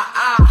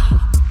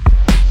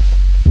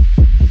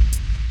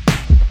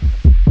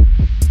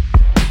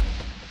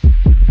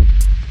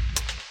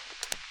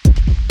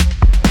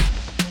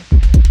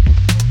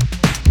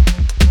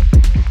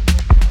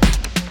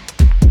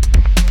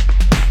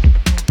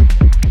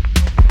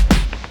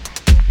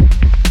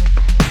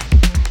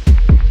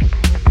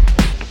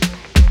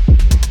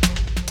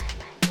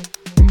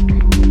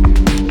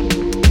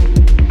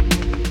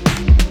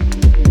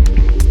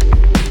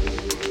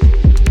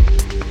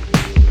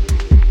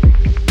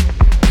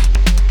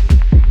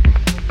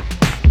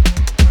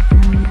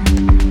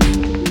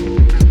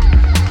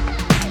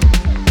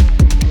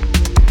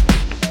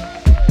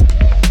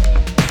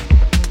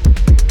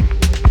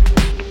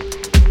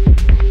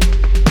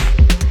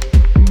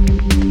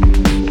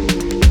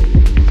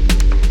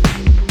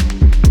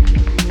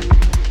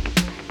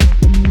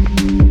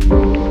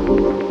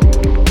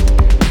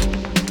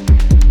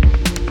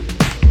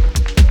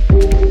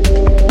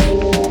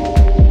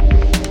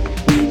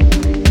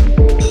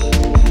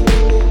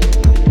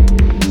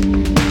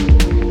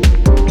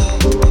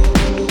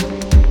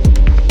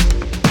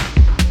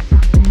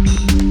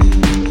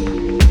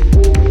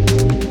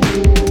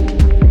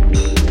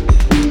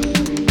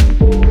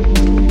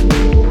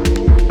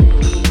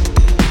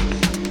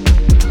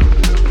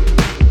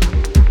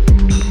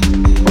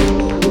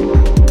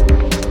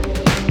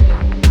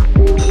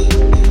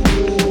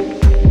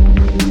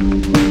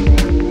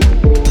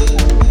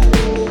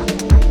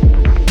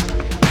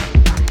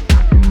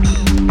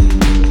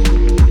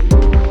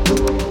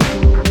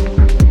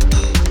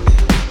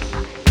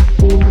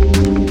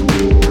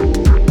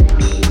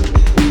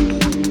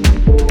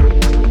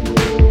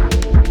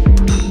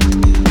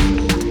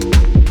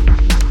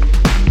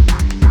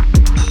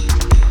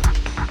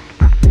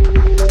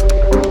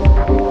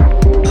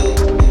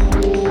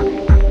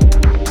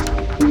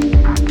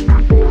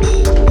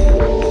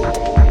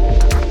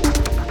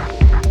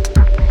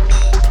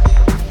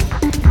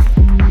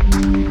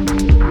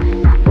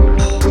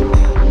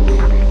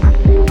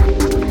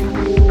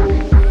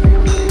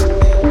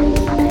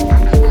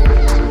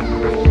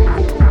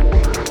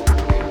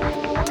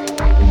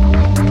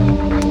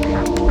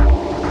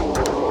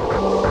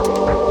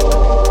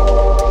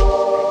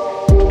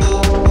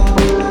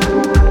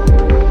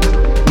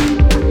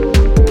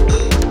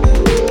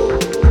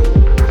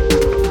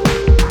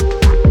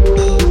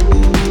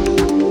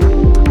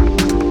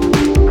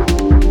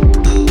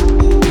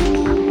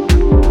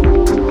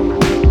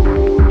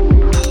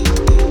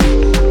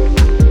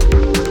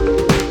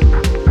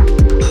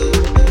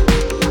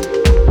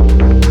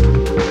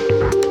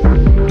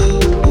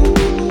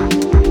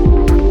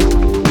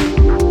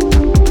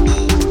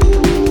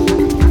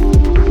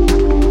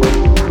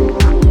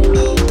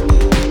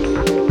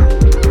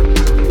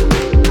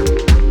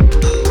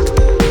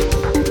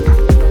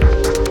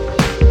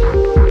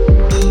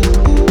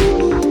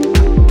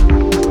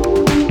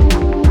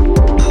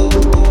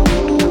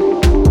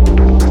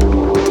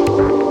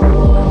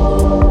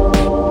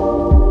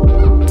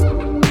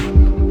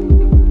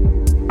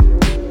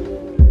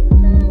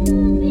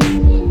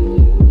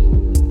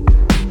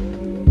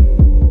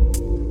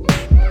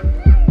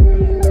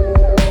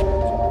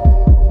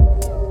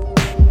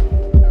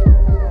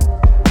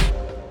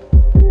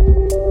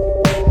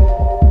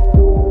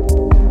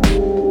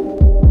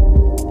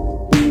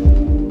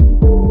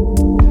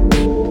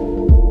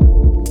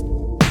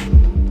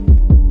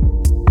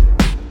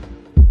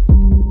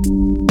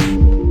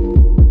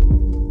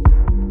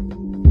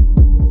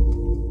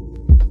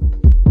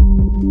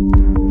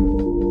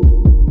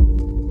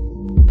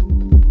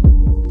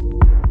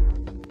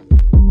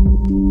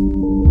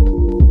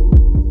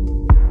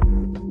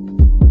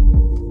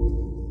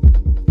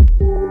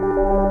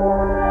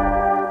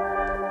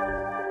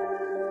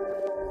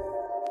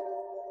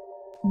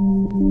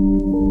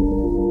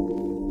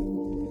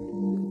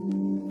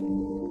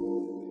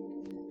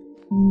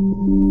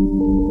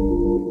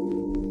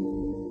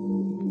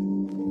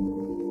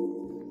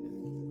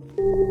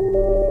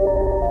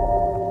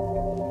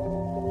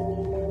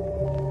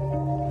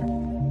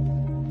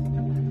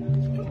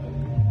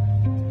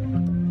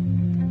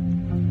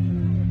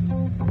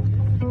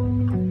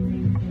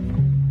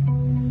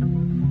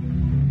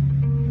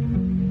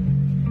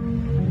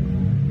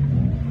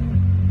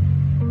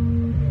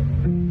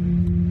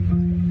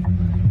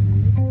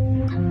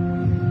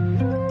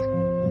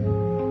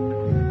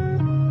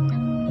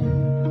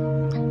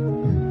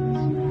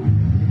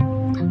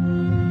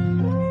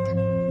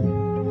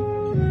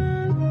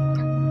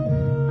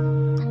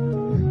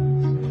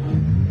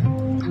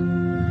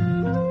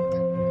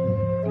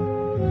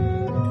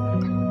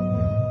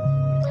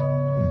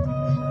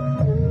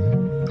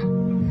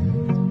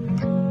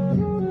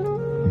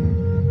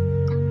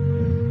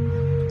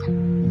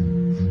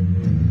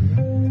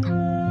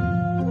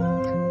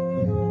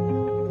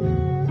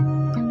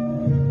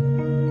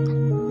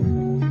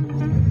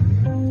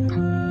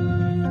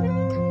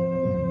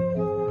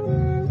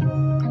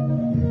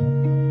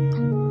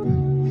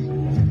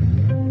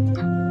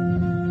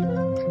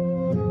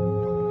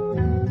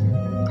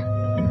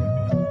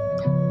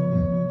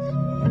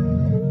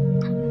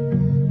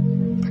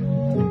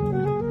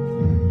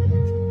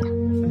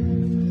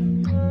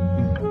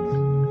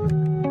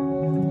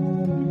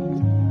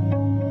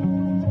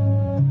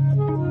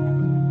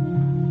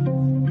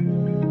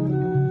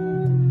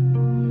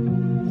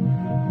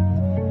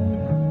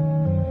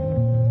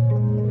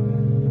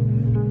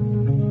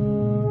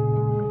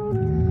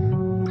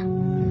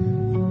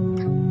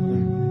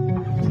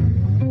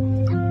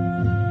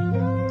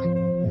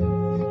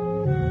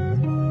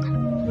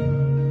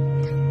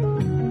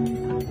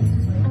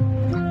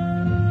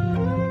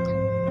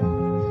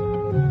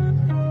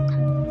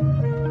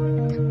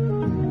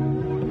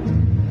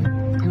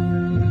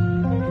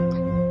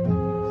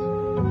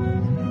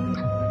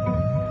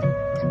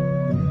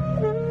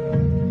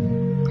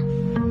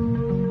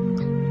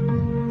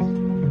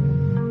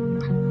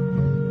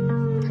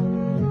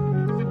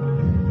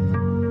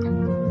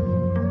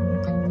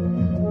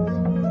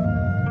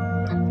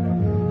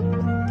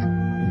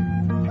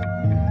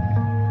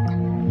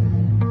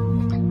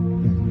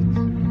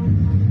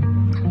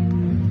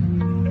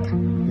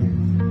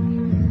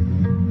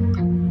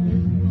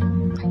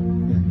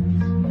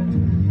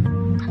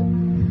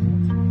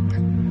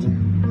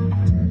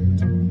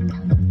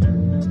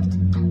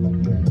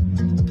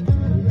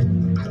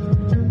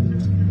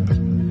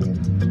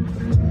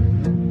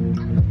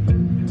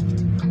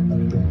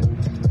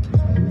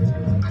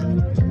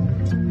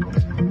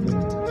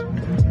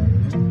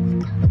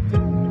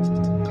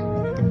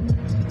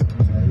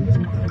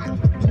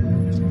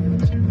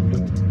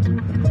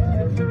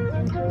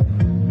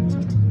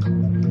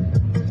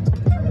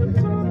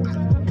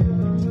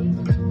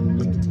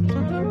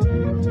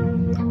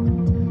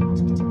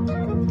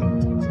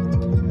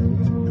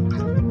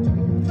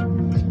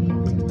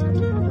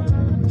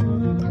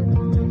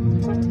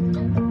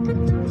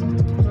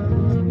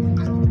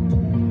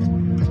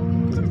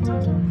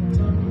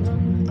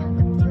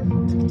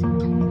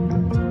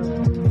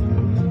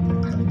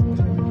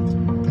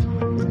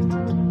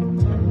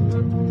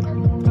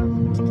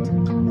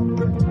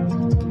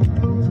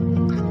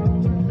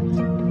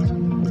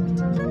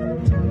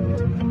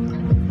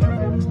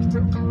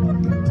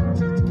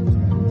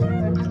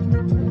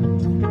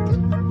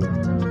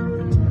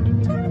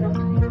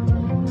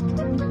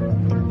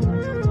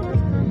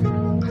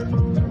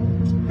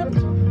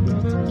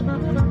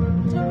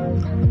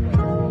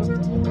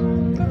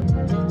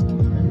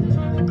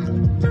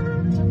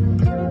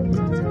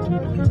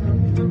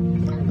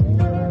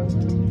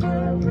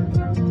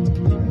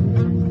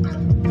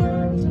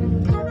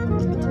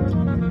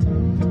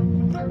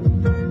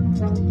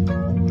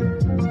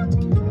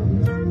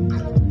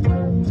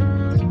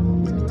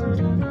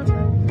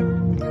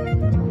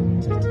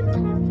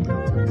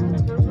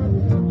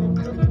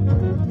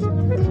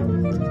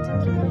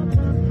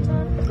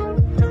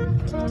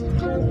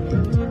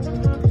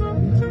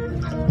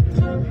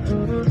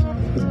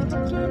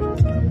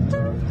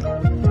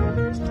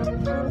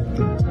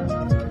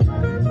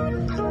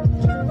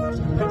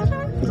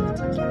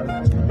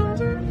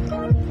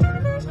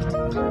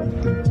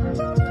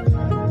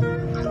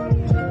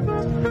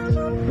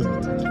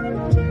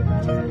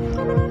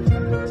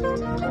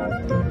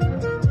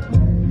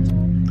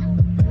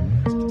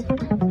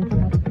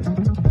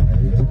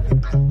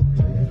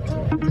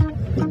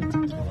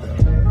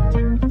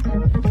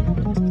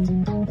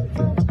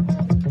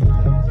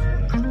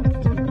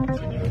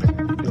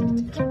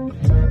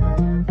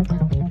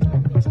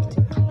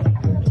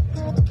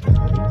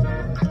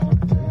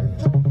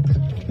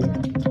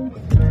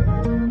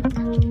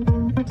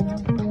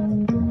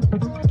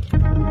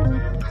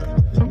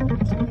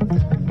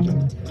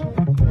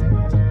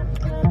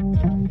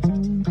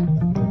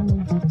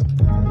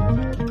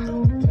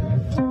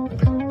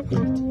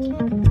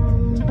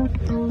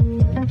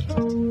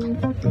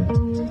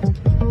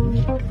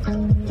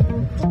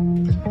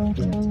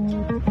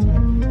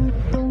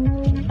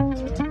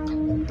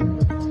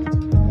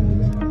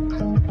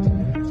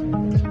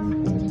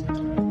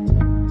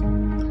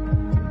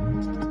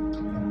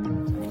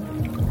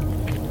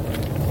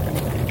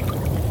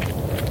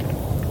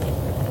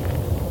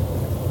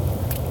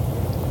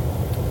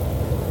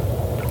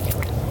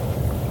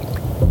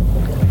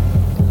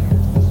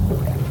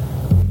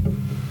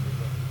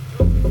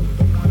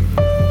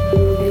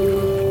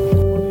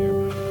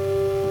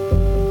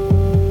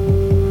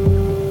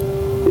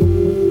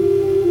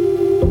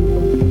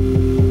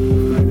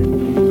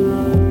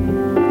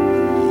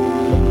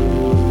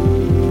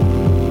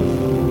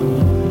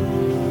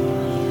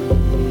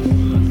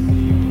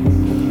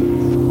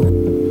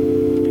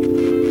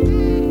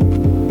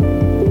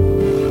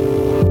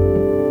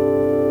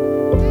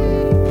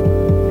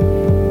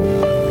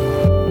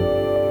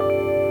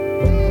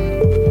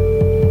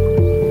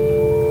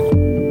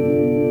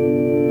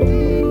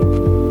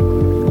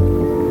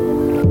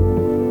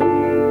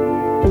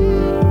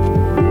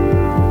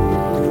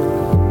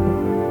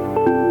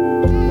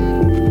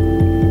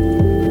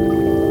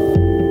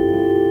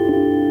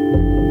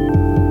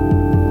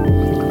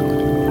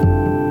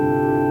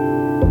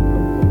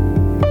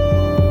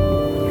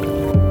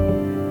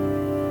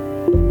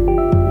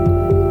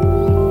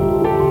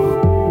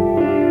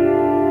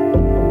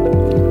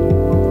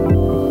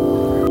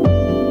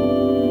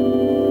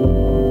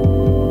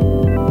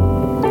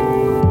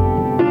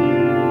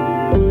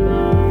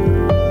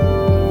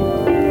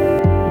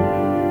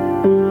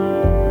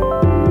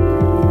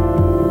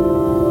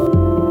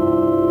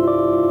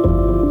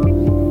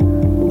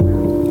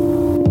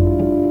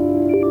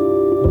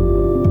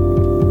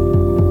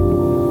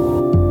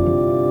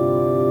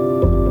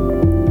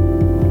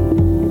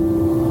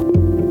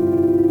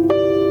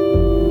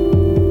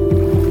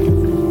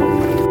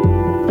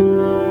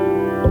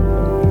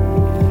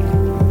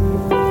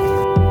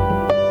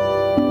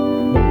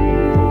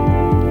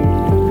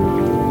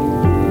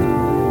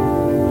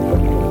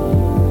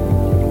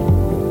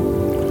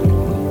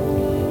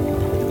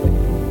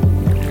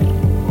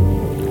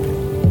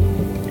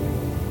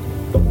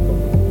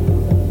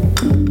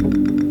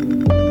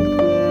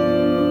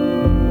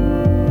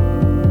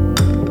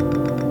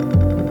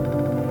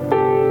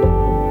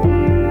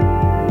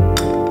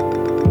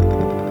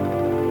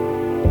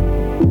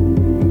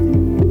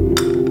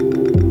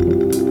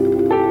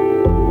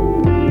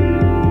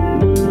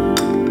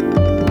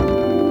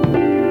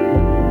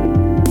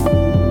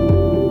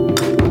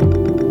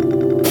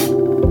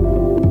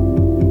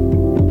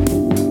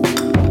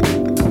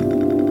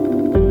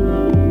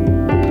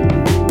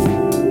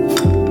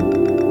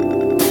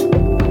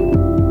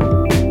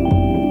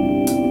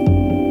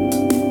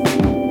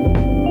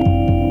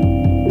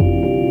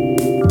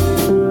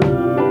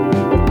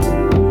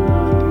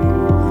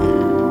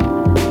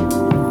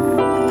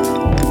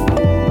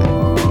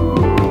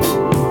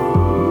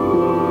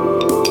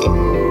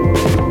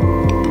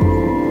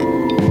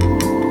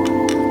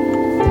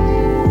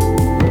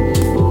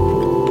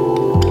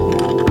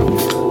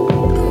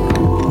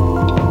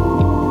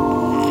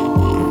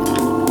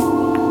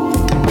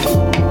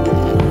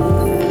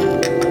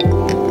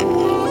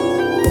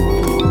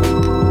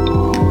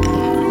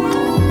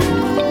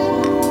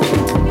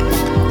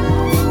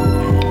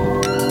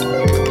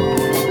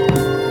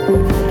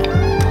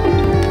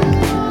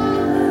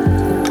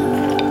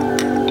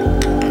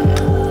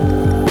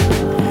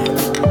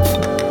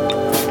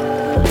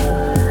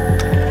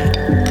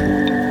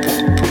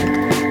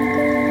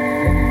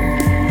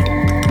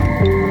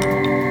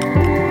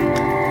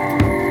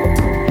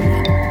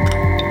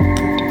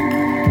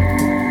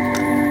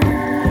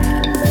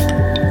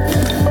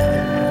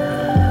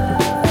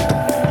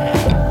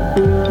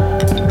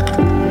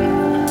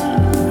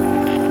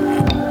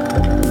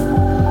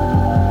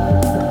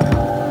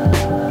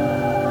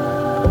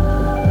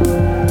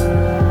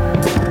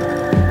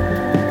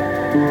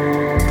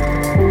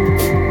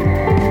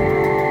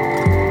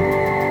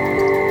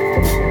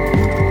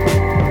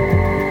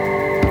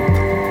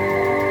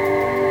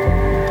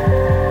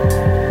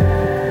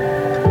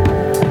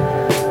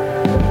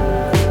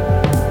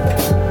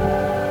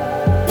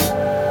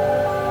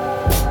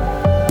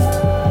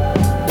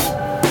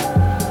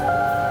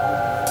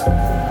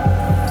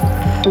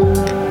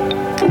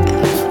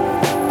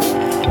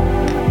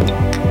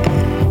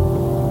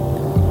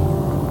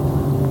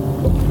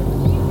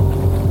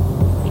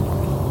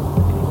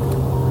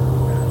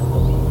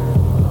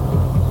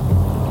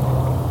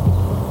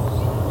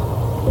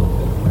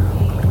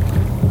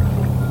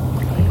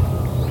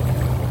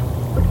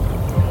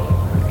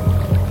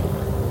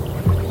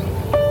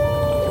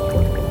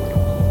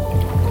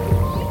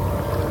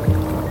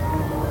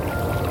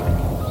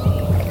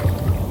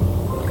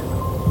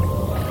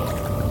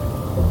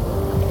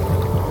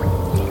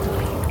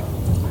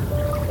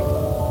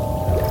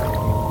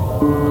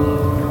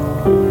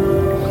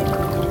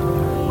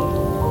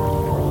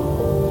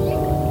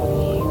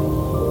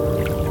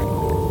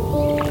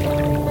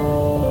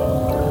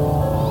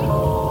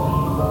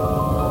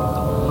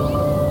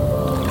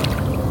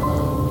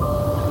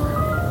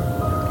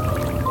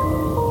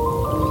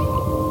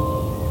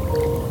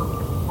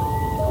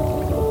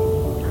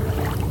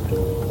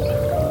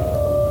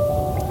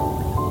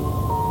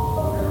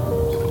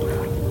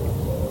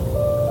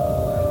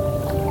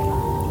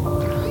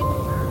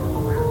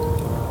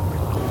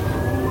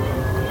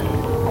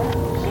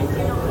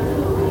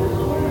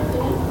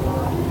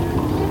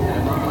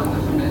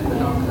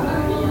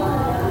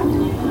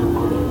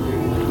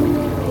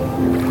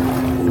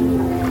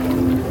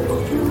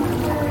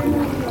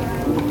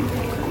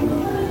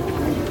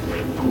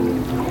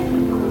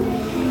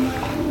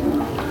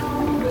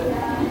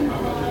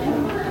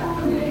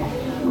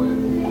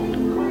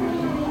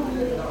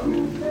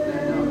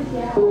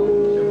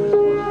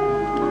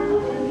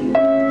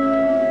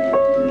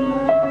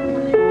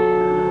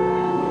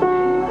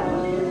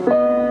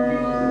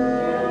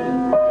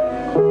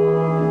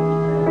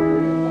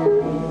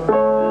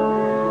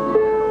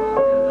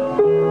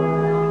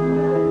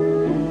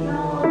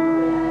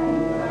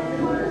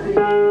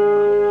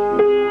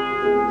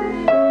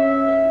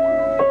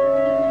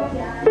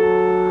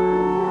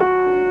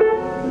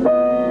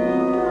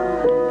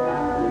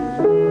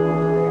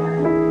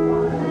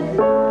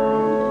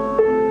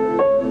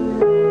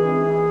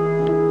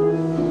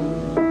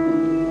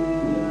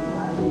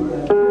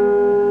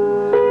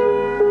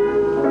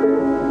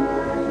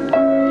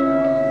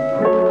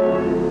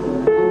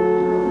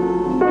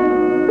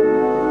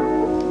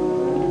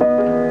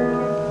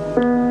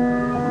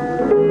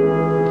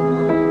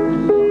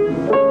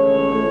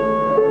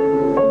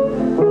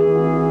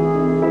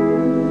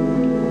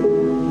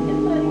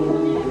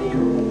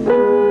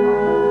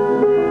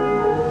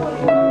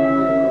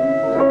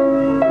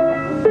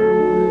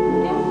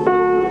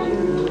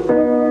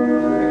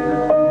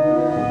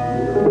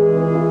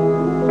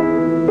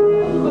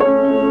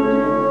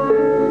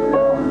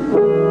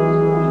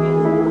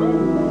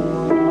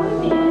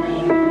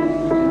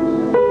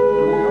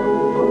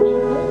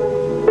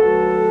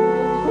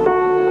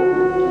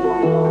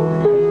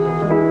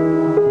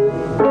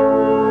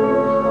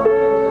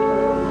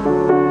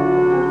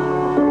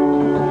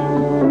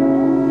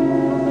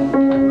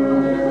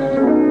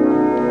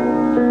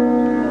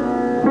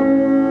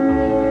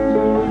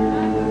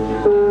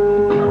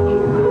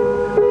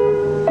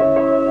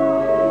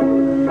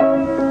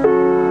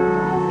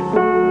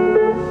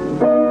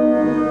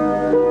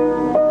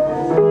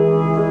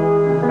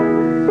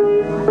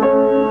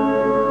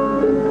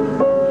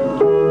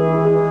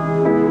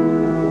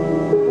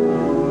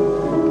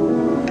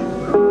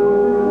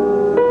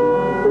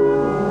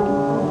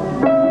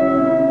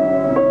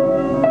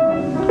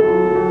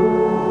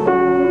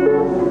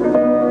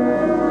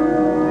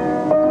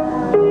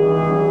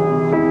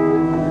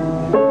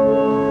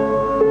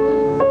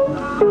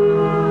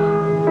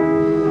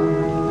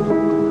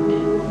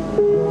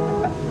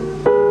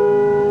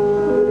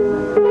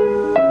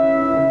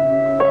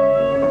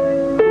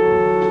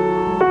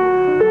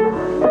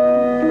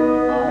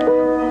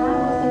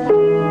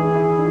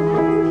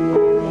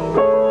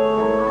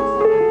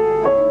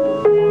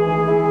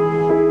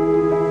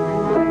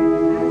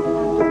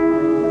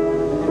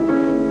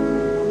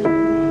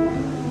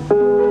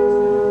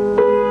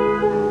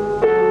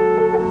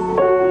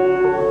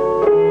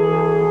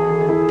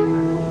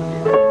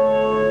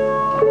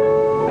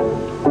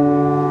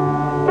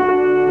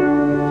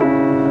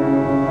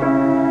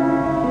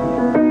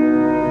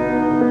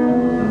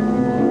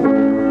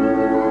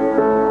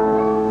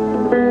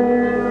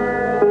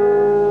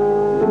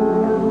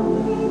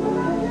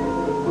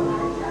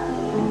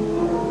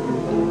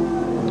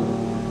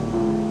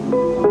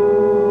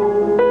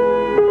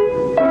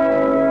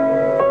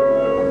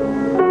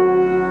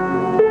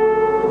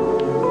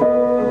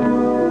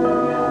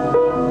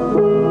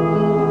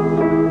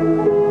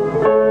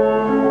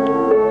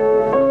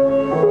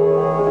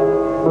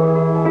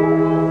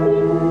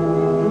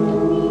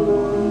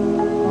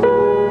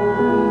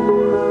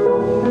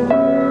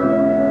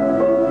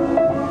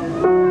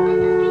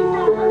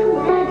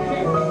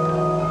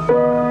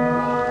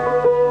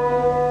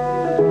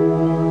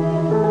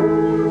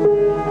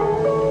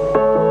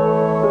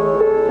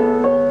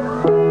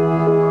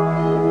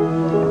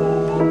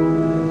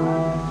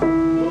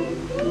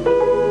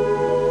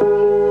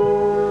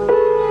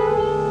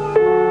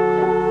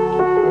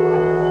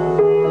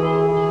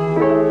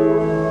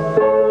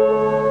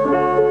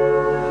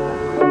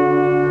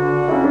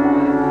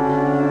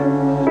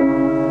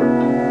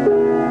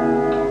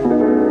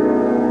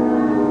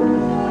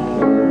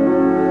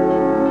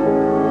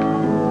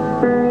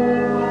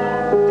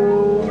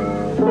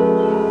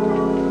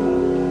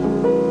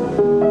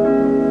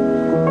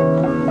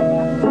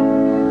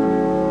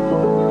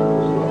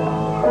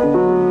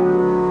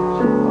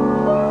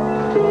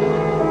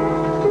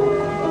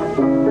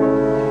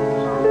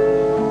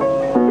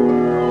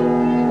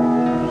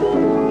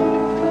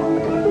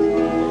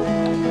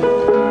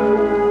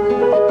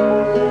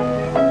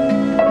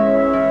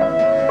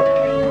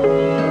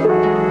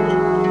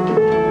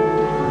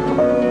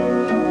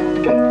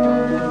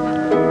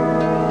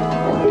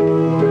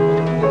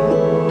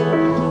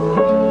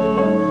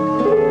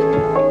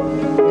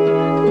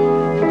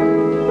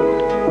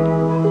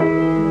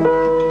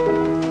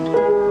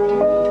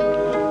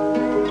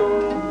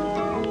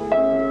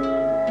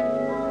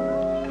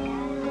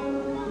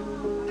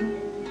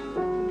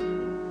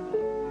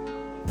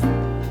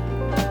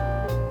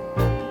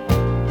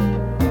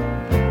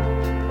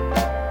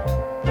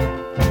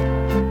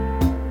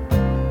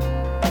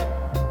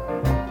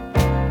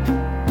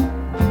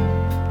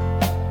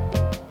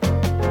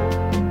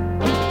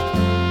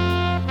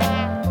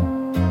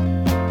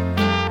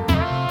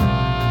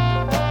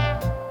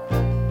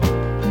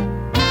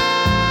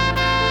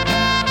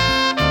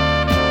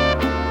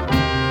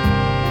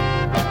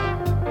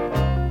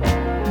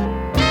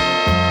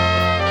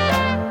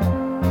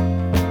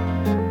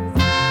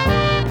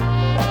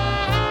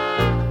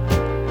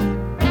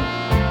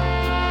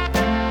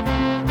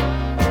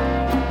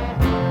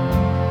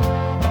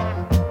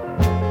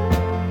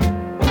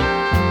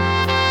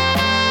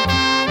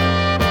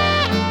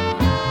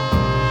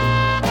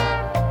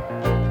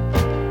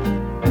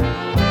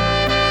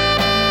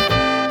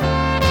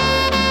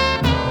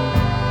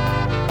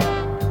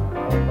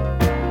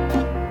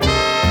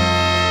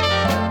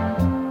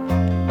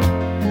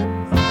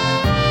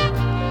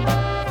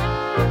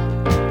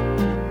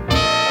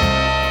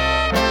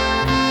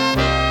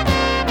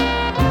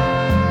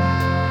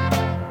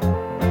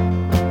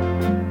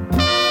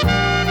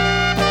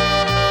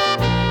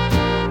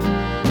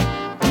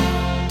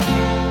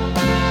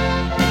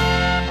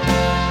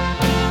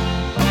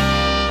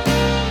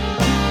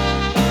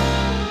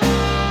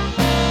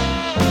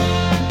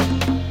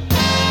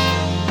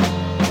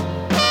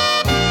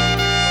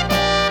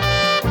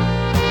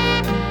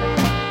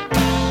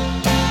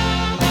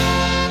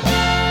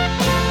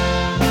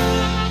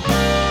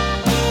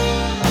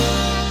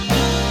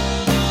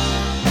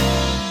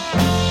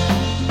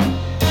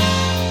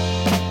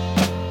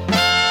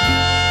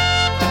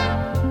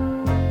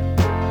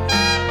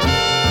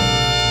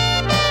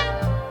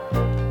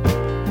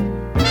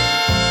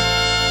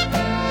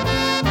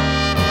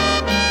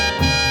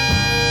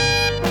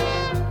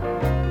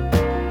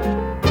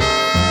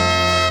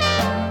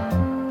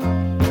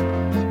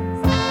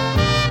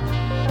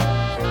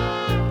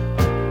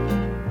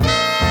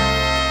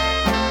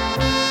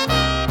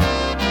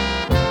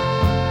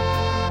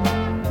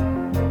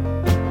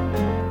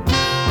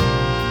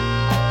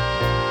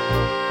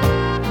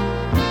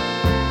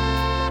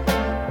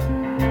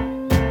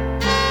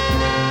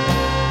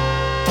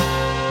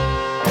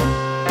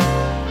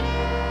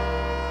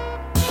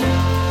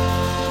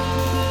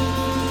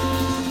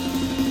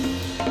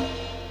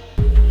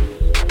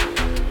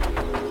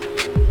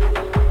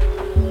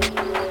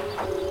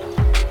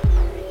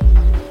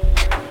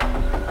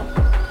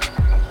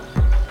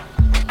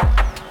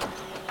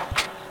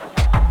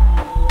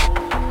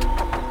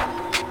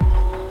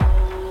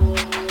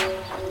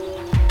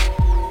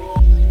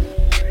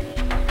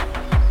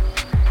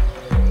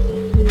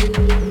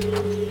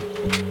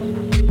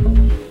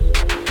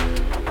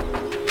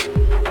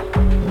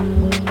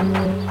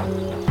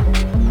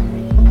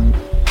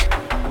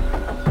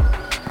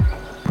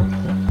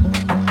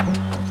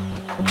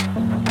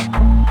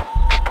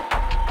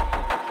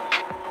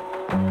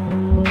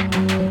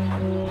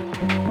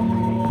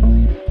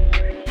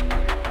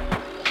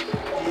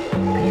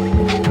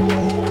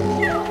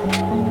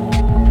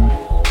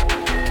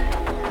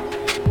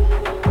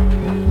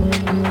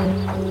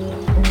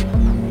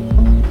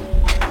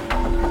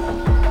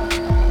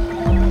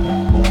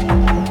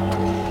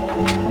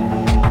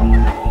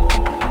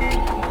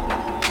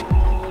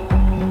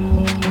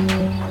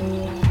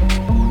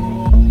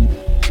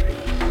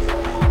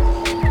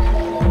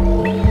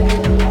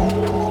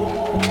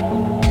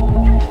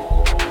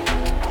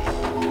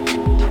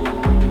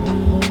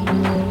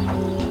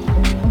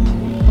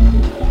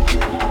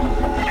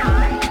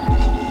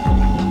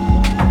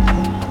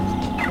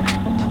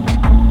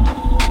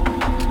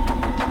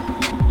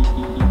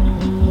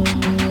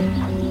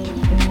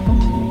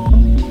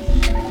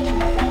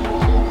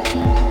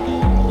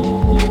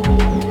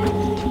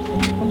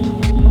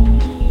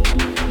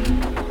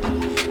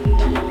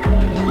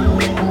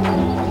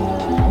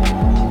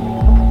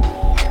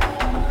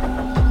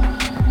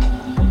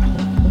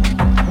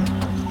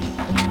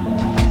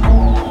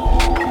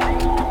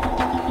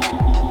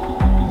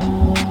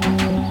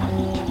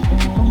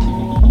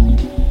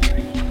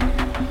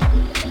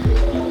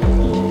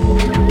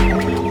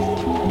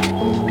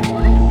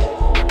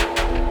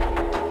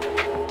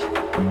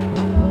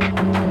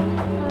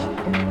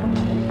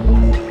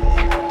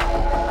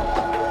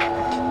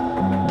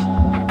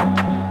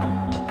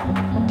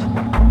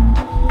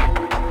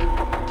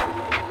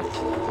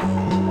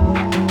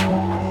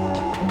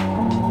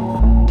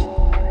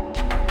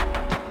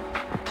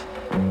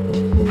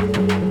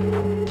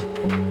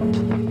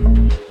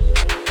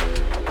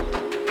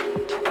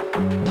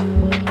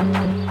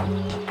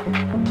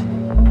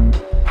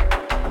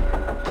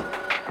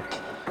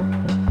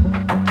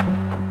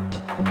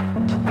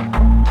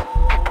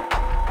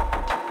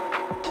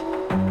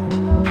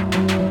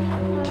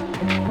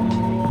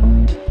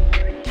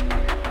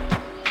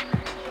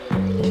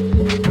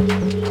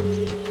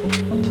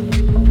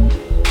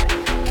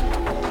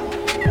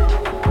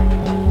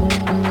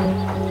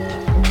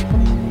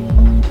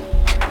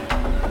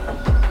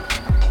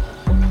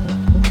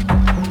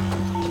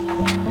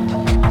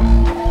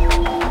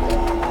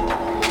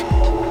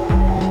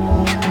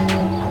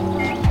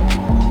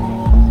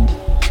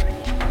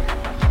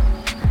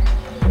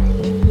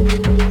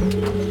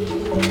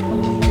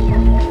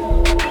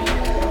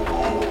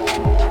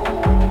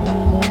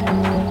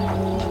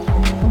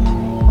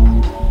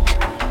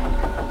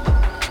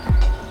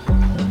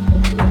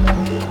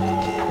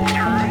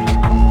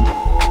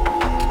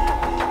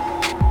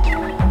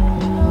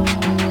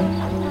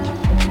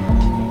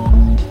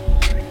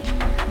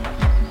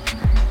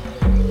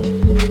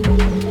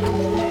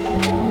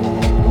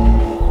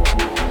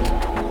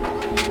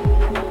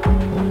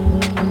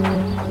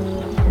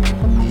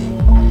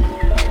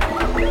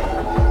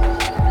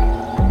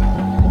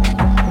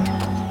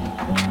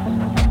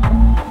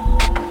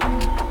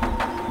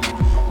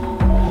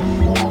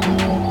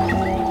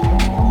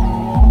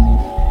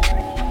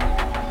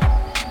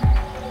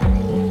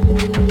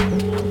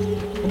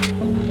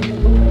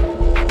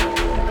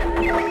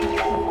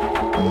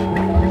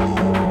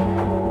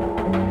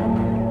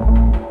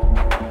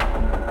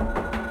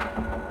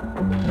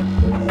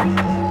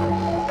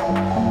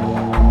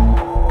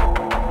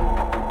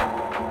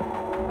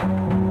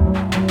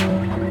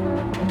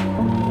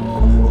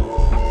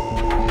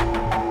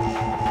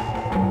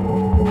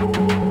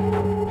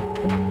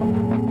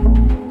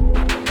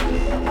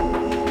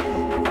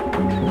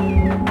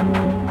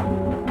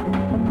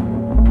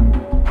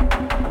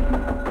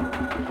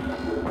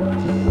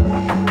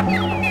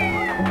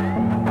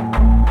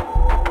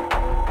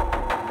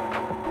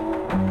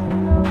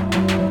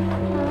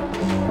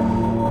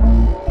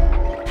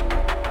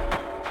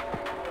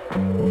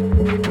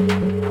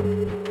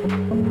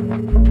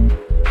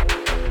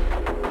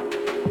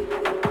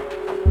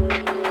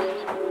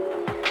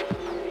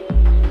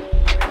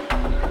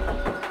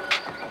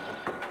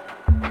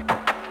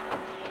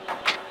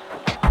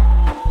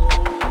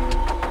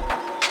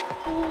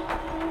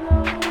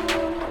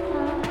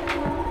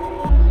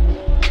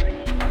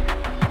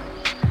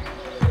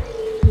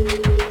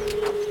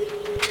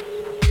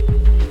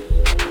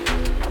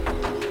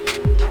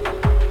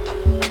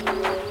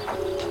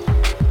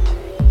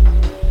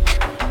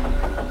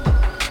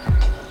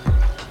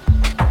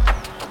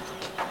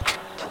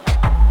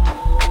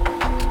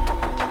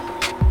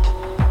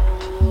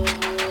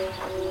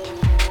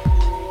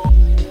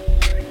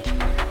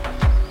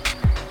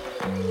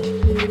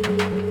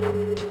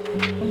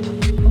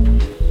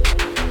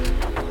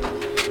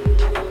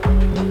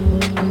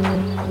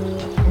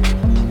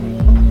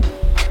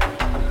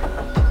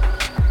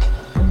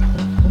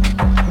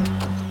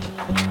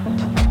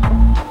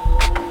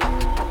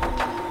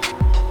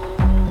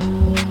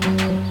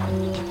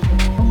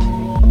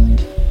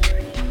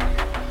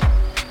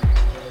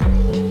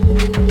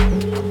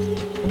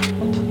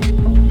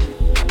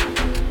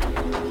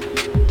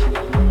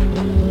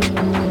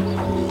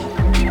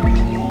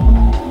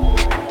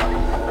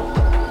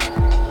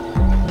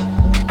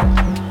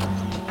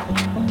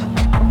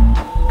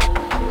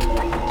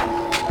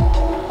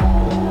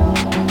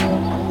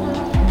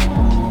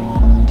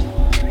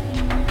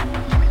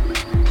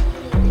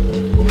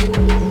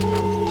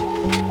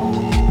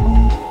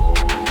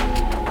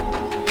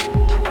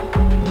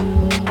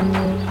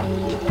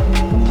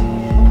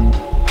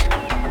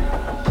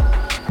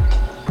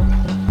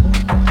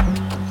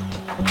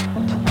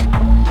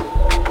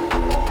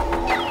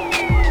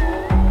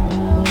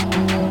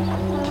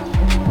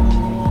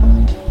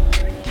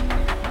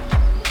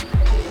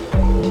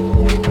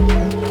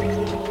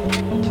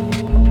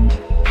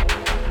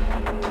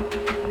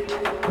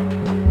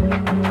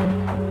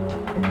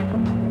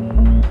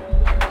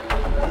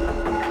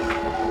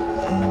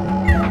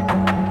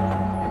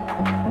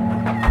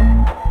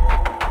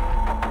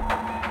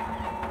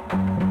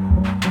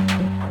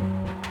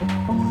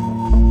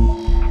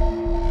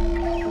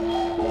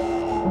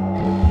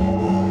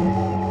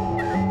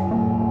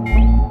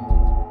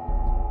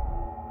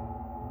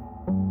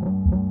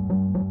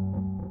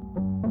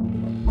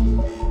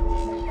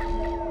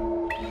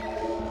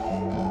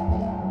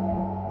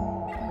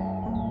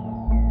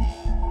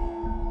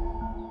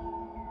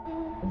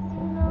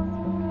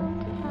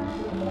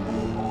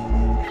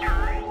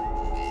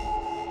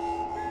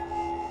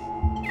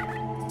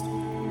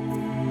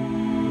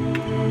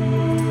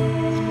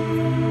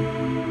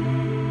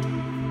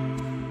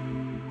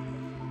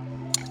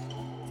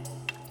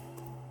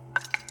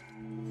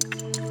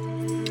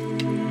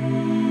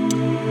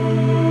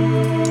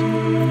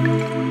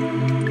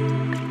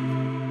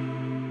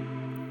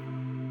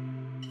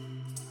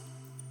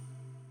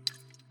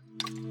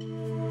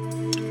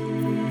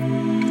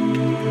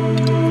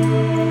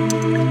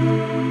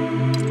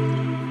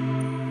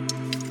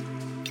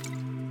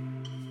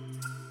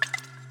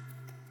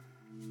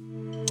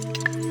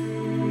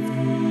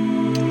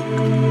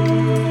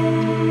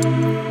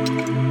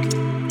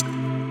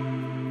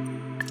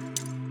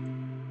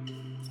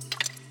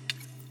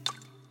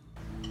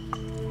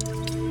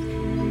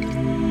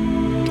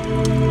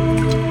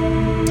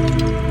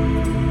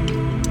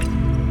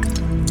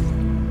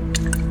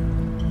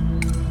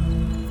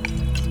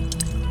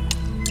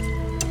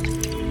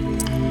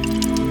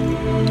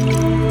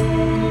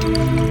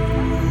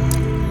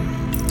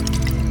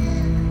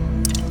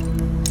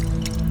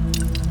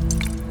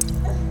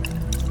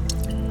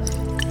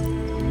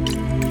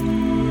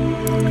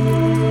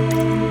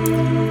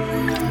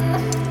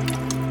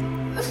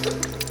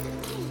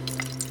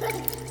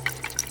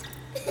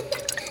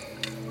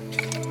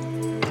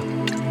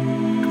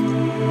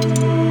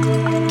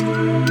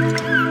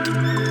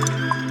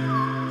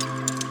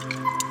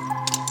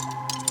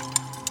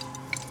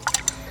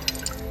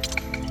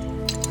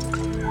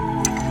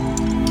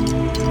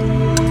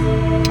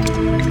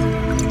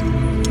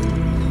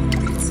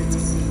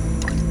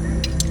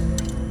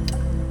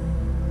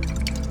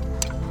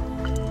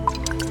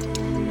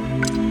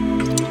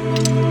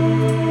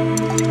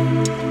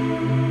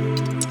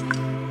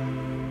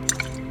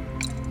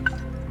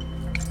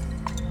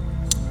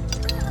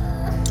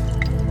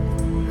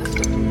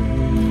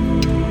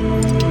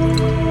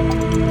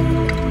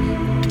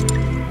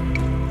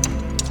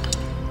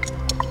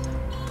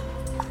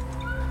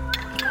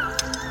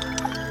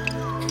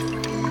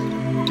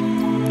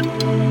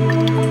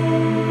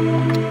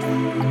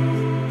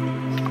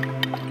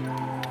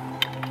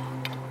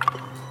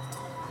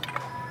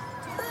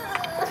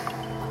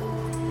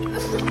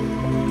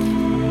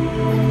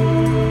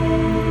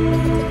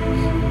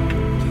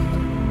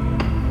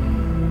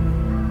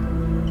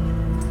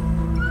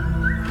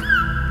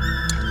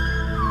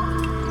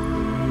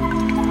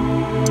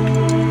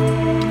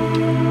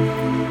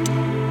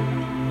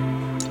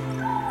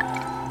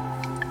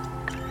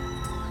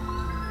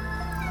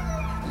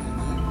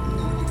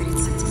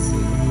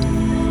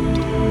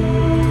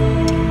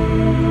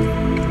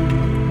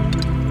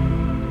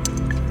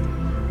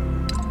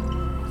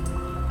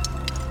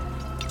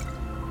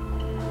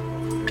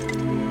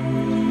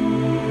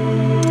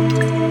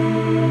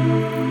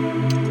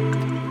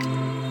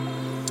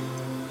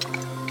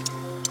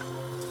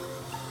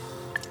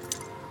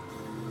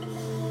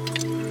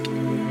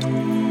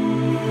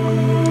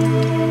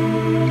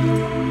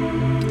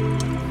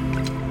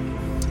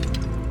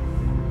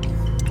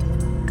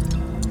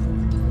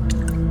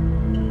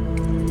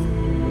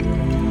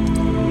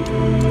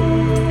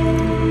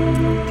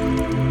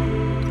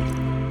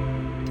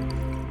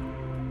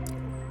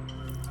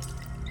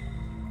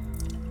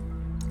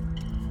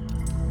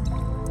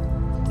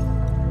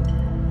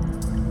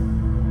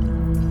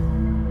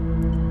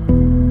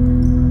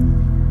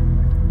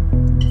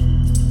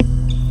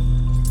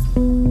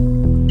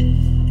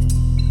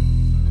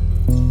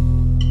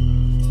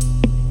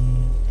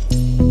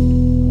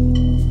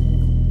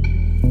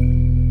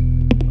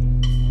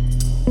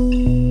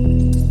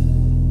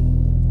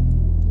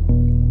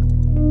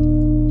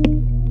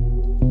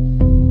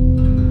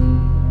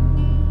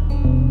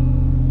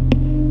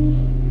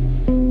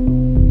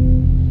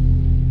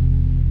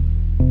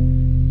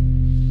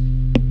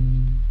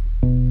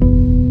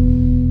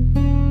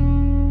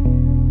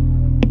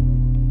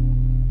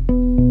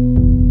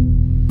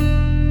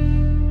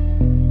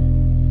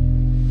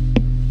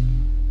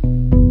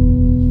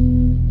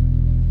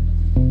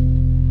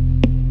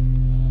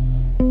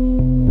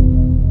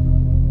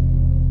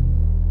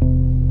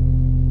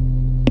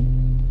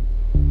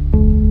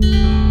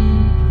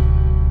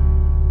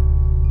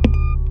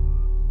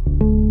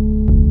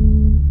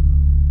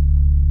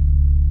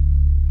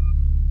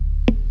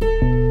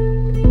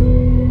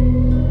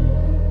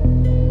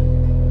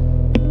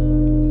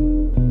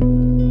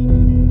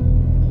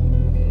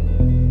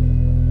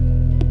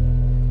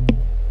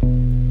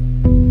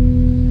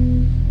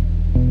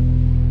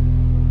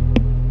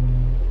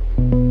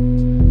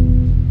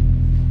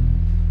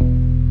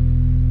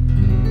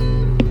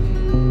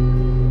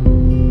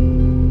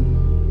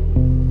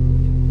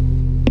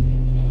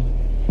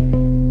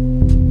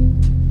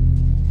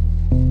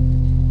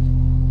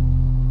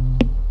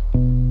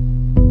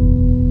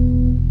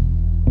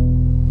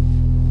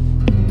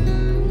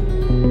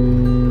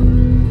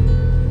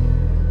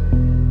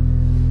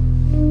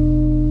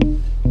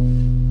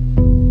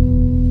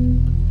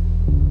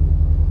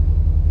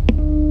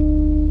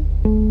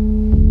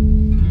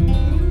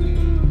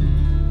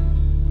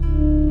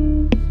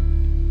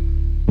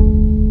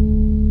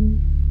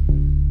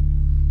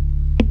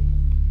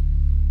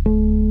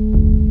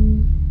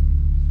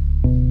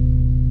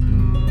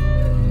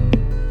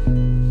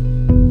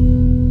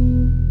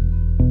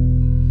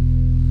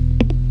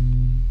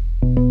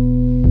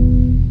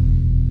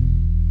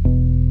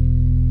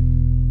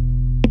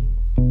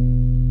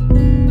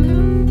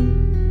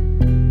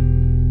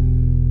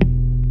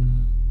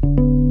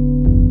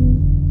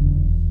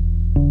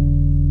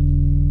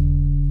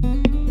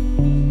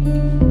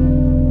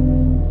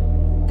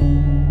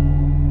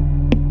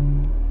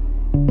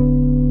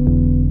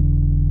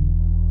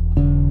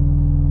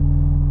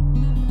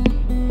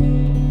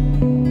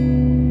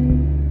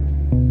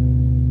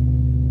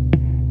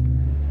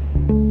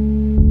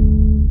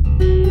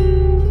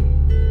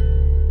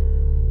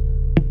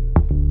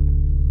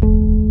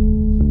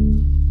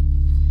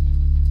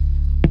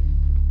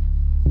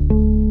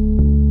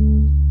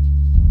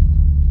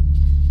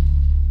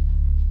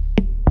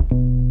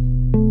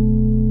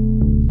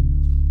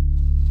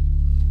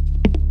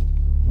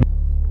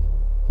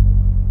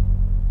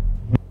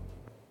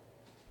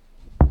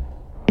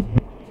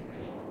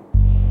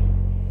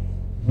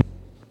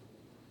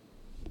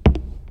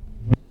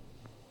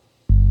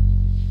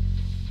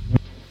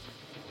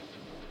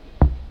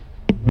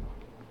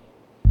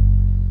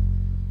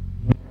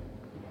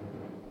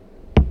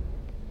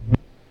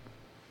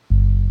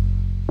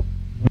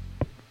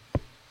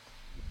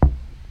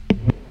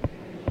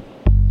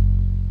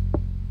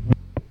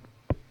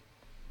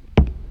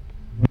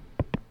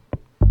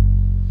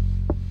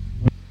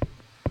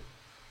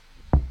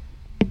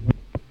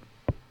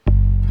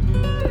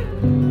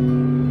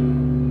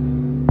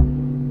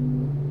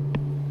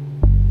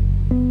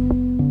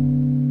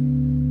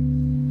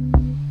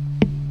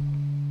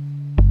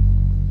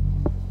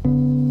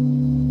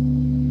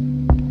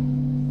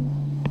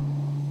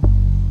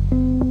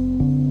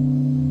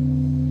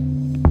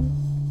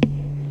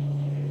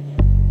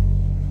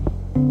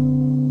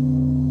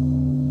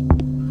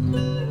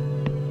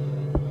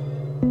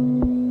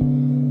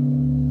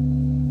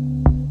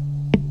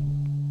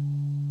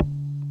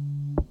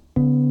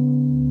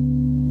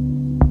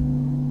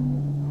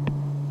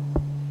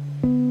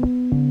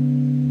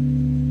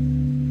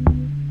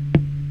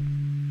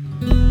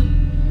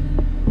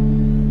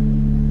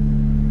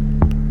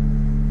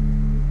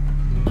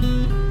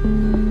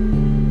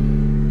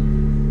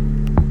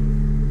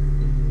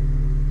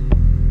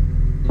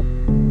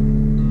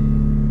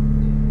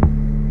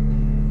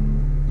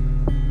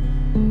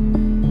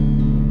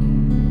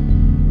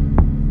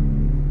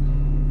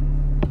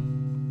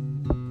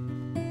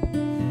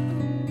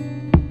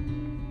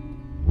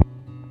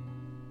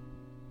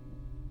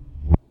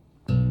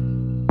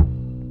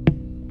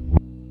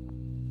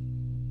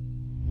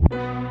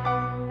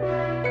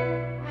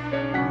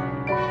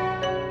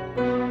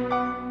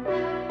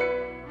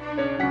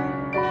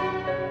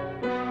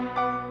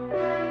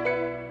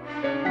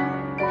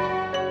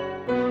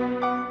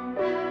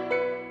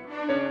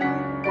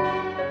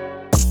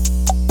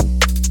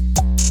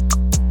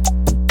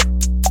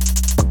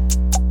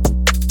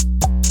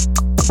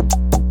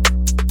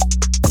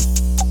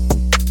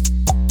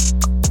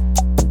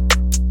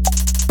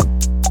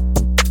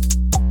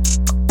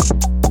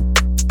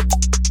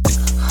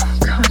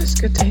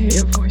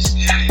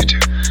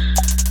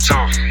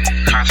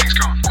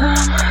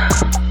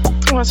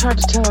why it's hard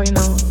to tell, you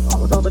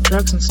know, with all the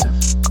drugs and stuff.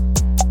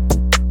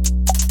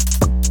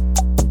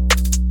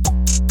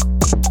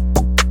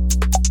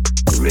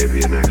 It may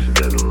be an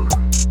accidental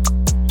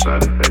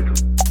side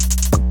effect.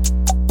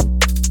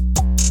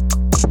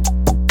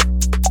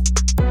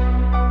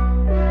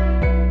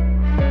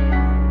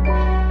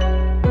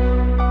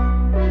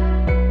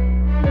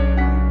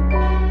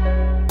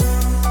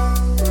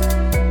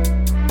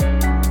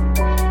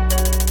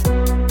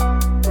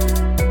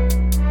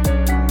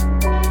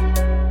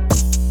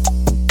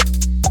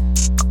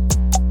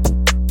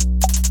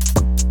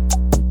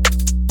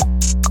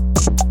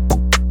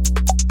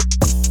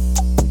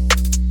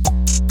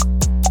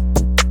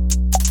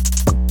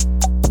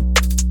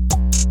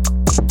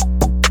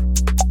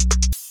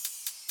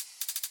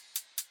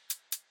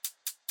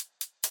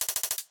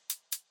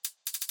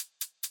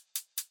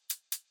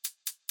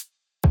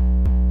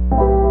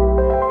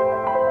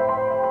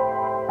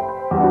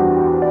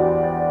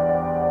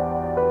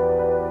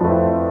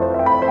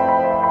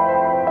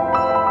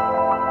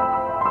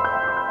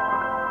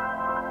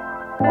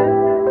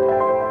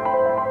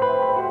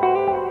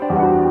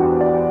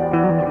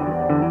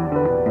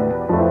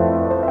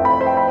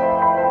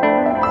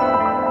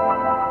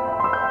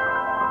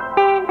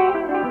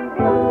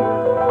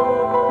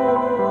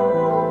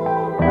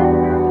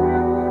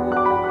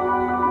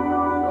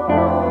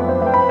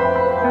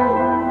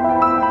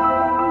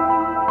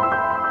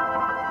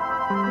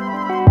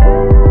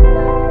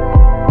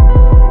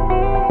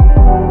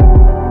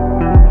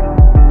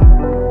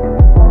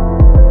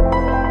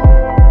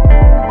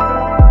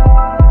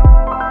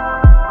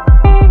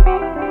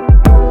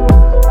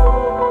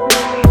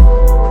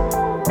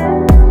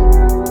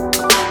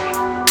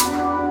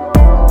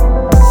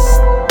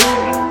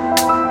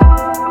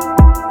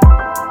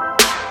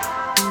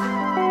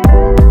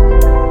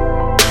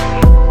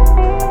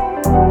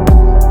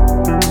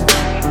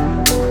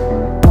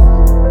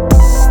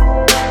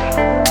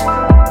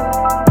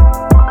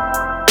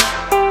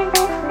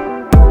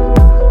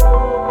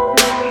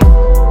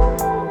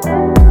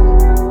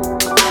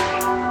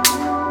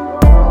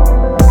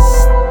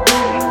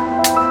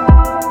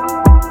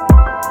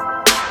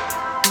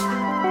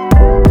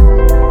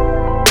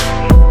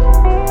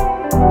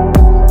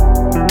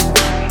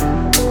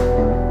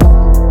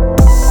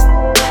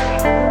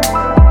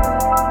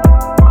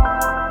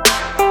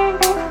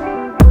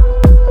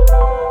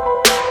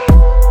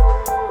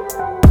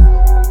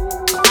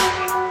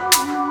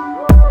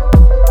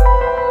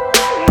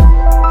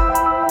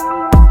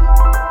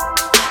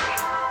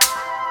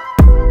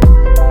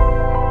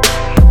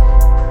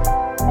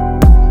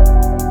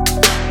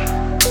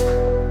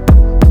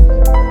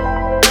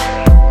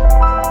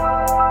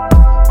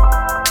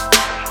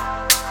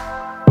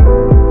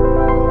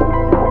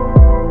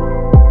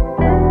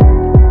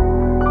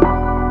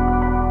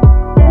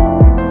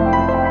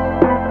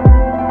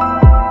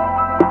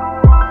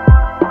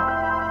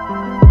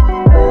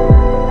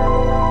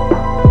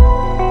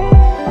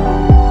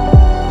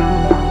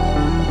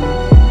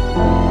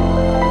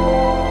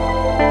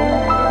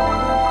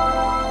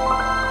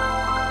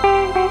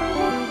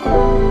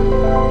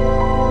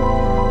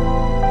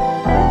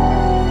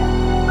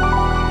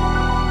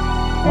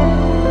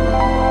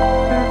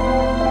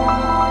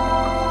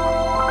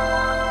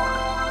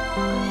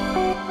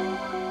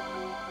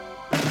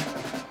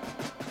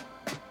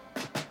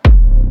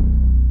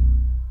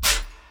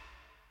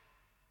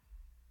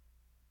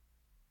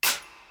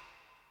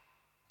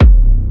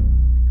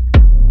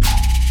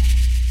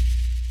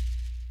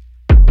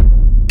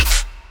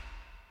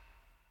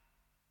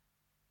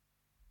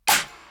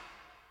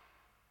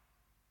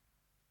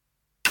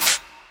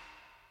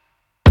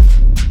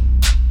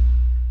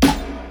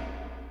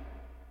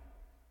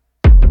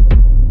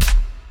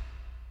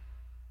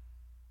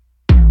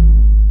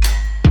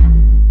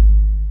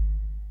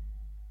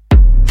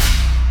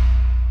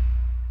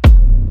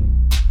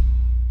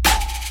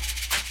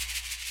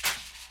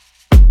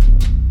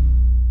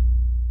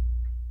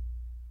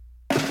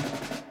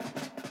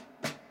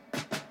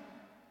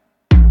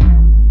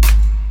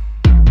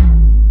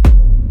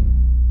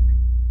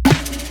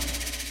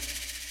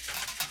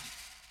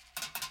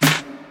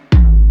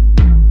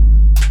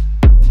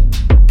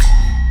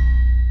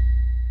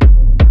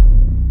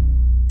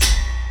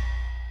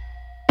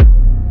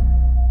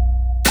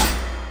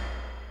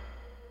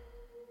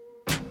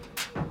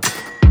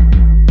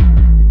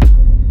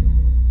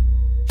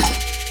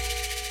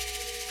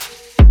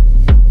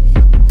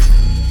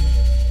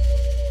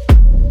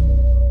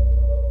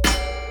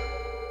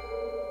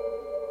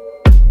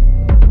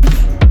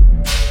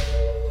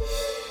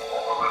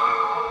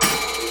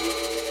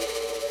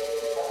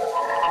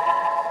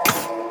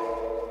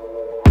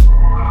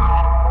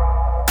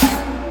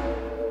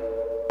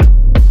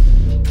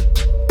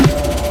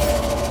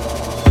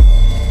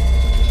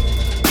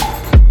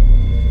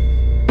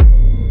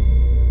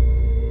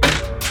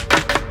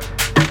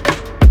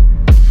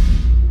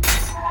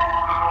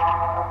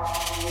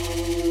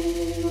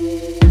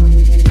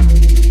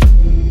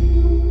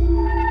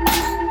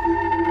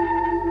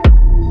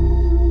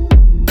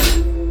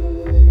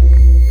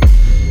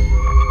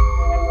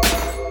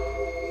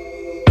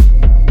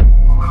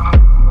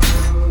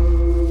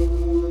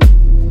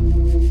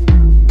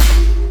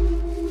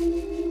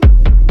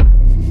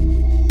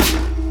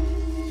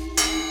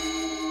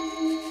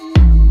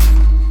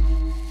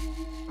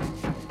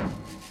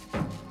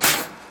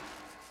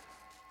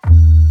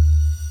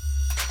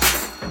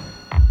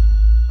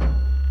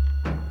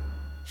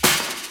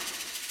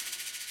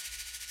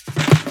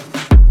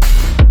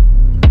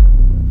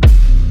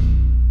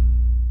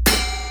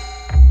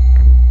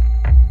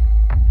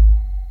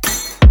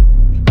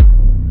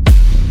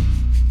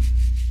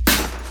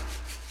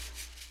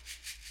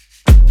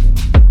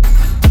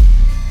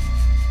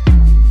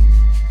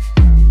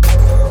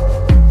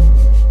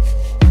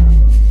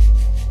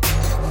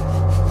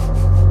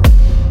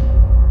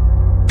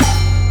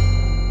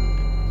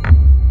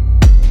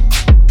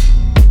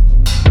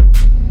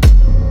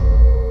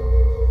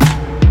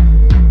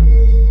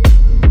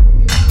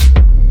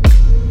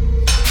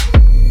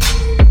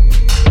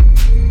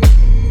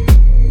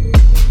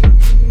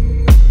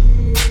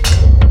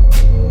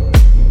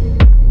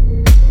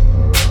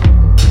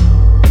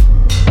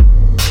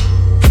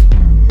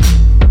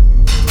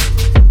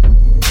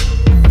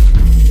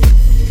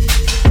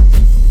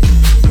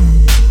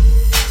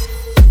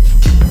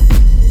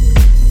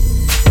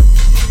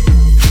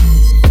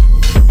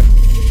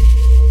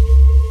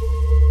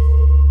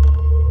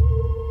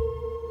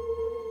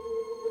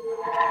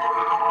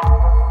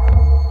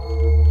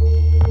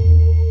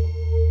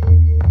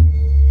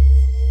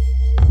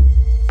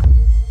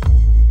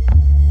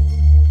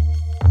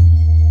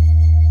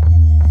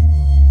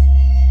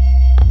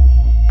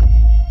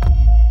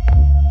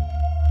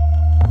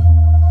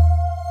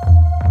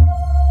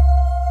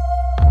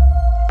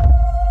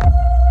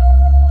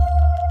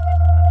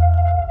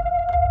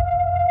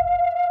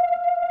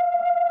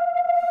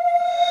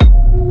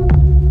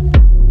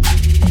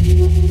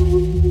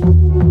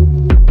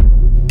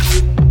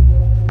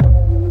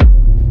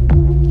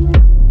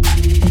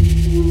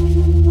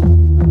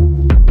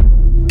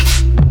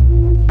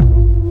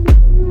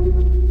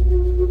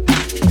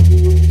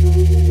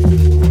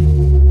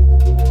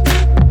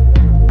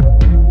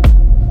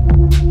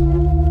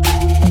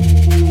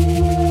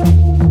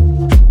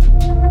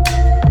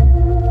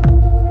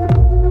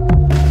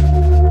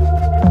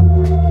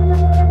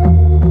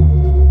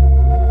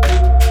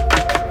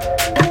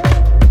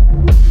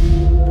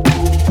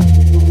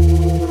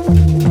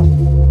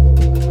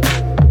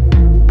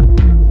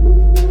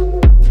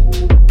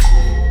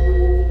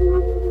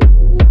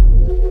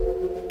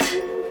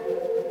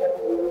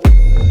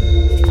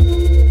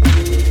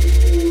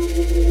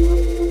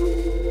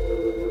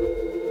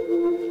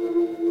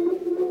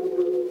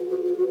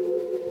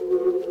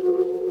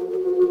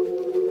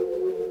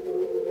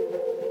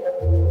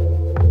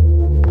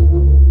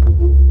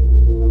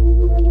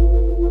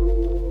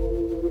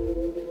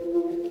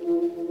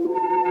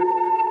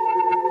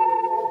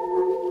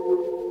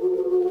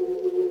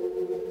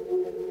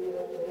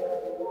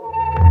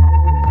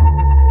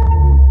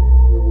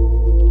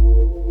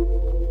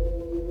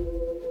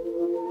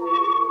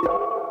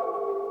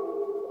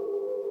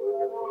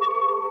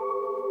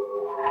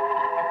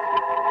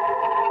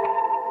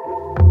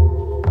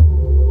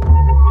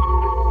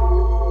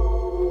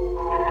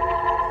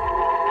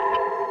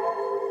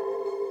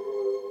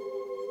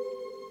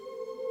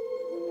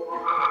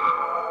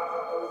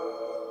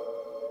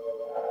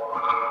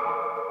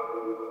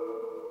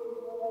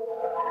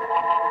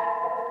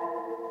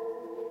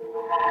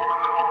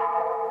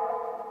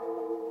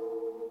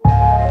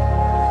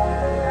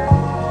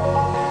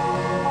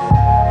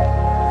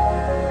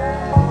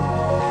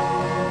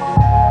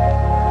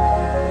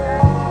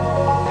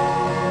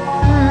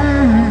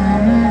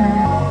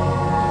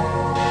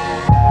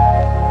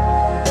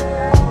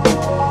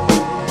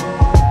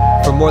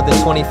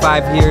 last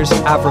 25 years,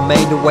 I've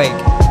remained awake.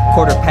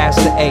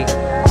 8:15,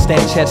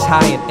 stand chest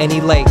high in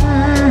any lake.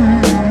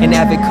 An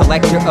avid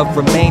collector of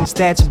remains,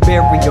 that's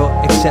burial.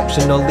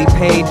 Exceptionally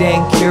paid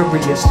and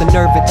curious. The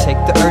nerve it take,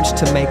 the urge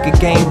to make a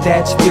game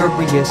that's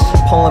furious.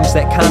 Poems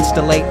that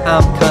constellate,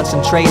 I'm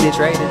concentrated.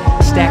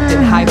 Stacked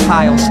in high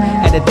piles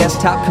at a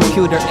desktop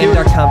computer. And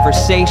our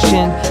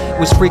conversation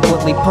was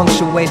frequently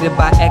punctuated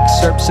by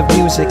excerpts of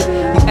music.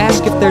 You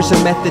ask if there's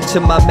a method to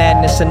my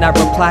madness, and I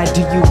reply,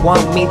 do you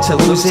want me to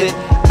lose it?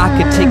 I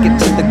could take it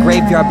to the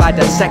graveyard by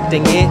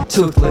dissecting it.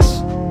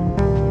 Toothless.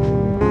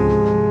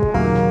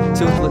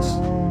 Toothless.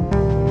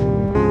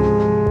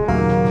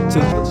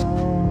 Toothless.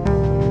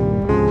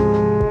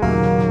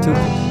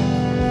 Toothless.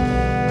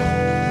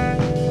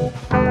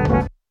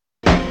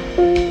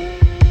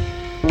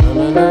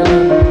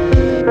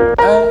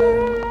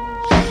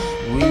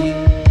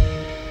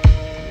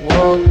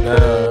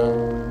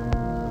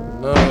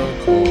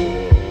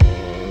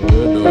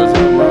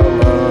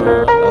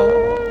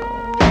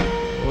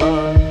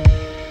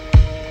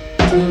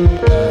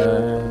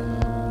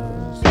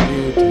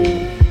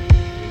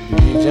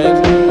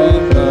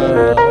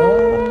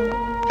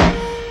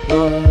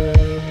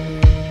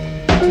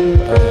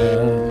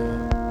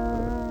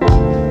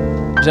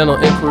 Gentle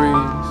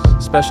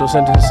inquiries, special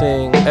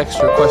sentencing,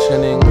 extra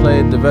questioning,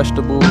 played the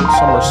vegetables,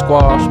 summer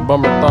squash,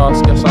 bummer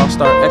thoughts, guess I'll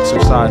start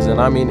exercising,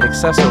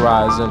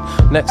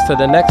 accessorizing, next to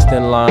the next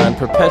in line,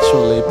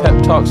 perpetually,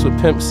 pep talks with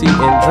Pimp C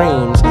and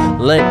dreams,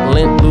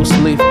 lint, loose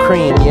leaf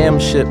cream, yam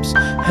ships,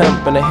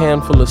 hemp and a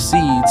handful of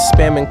seeds,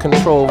 spamming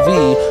control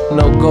V,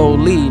 no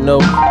goalie, no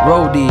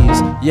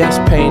roadies, yes,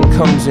 pain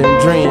comes in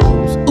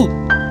dreams, ooh.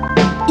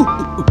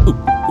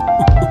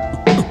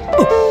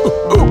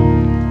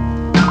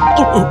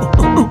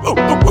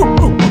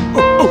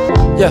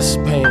 Yes,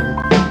 pain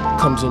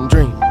comes in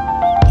dreams.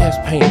 Yes,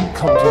 pain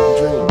comes in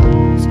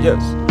dreams.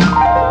 Yes,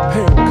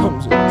 pain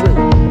comes in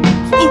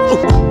dreams.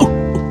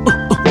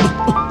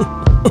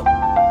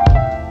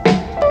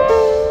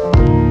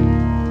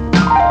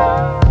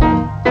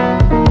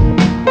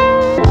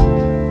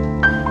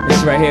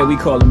 This right here we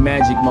call a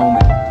magic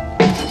moment.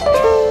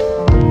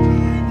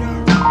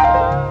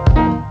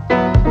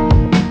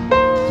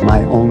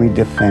 My only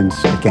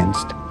defense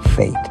against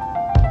fate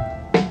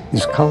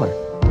is color.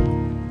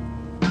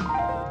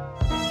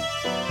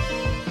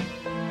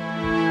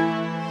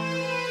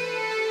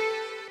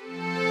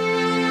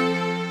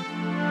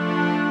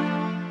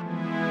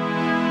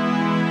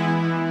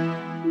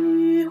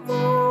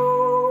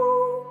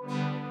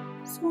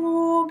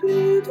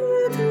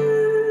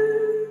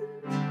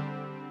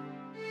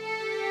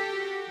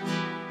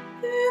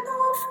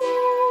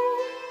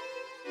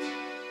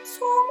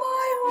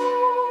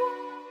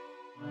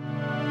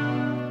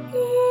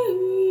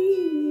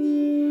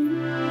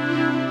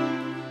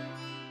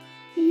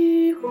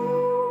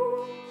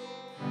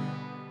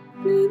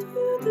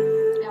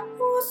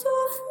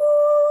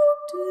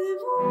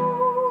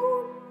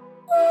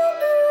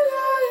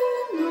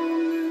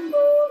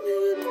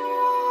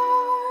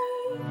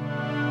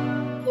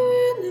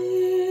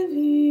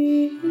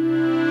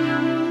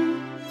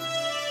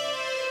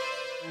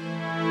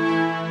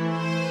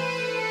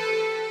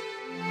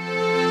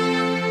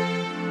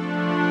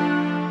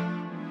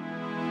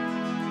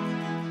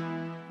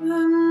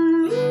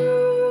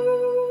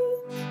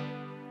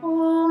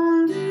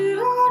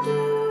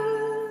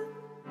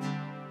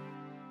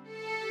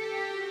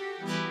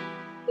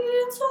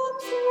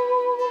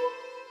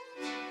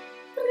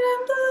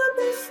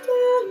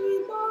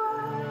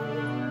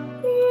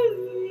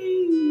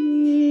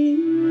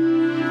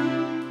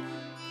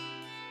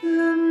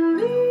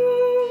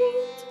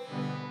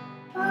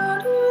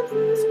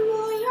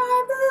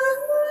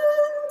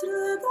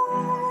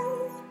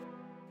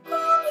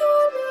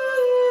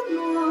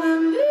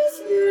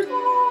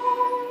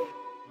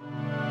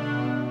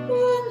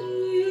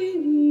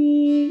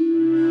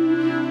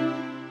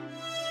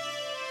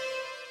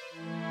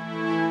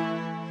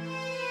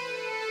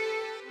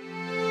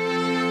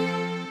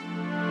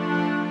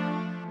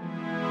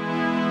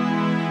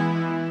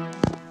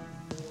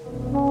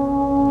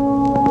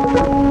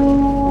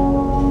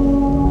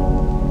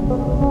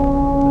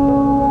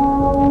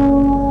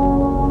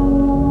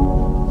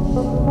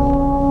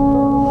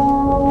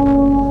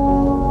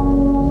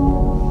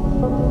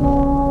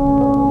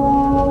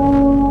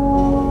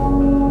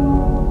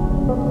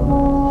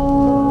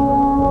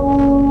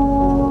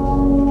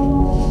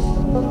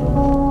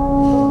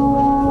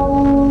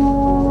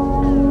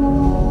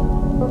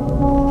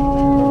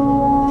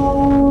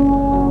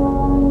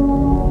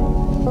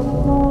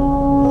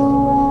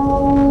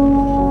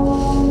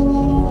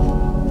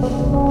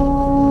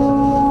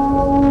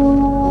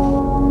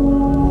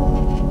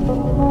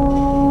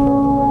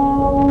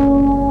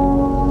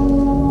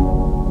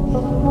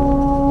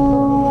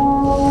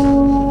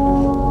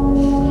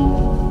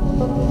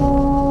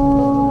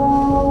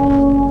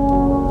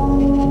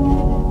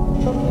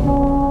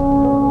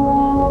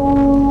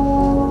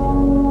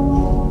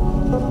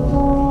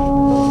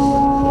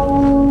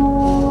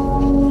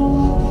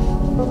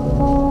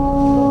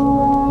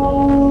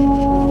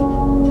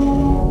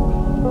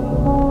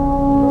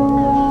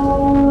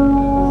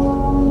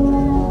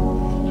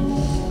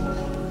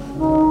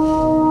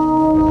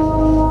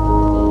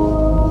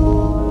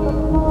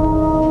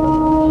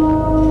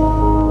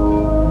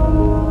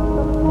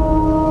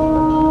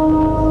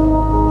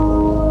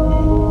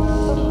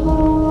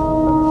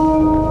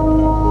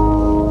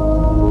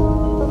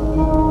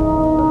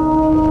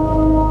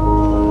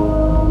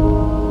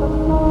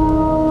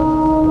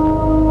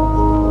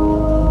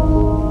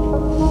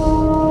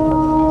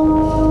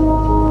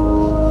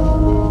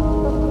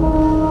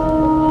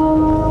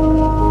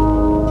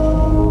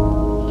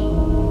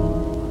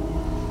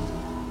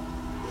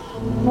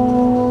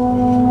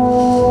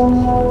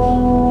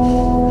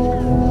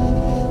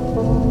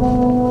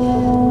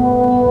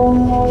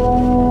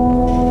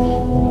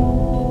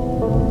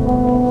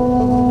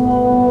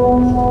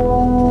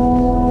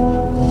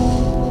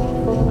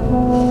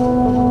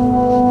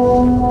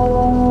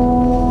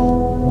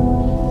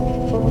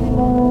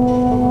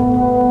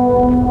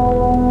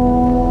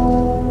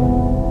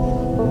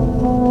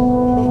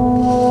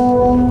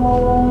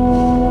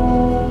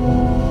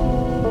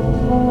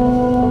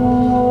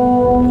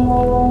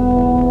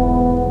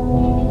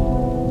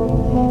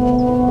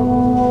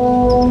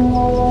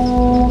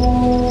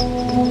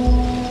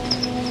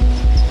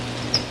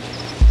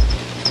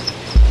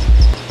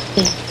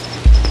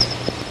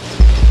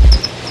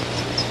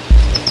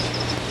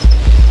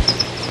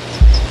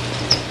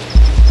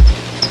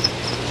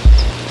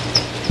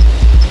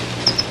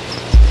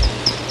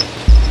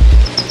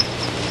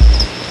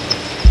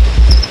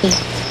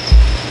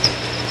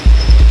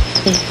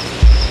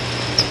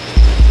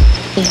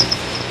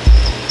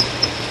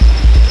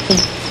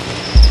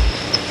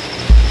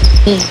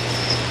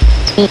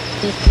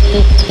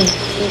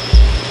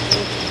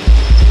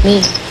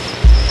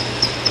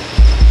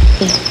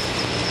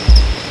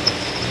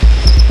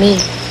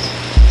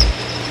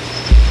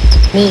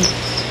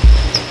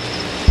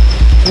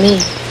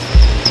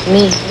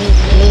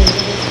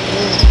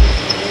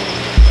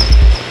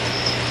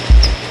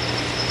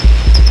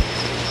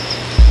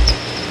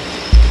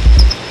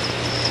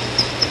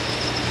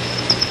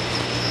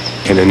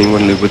 Can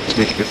anyone live with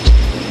naked?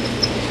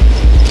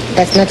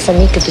 That's not for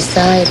me to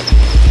decide.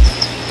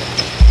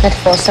 Not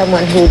for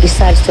someone who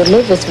decides to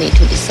live with me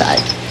to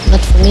decide. Not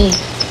for me.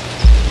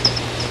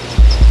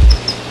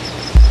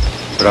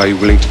 But are you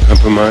willing to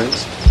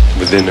compromise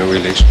within a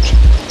relationship?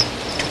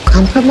 To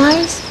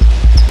compromise?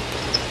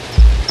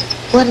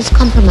 What is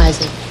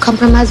compromising?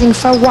 Compromising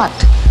for what?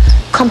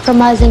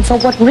 Compromising for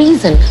what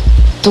reason?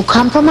 To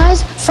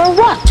compromise for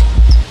what?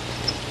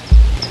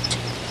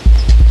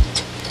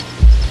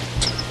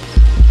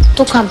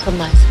 To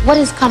compromise. What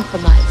is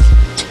compromise?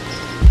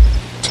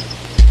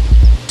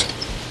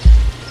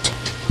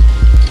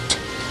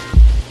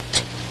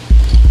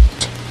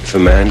 If a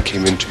man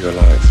came into your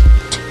life,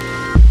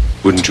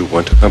 wouldn't you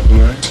want to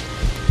compromise?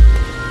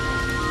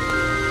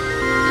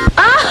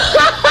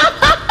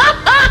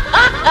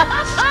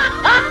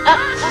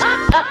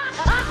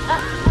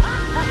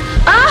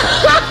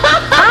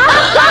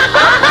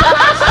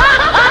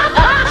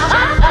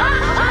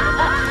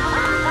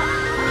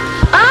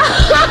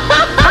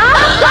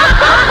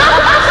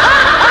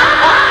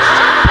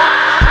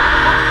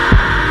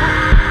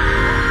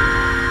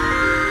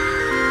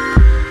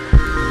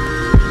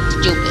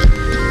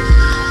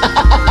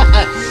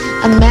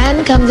 A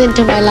man comes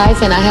into my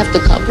life and I have to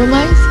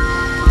compromise?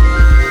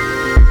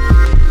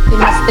 You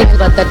must think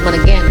about that one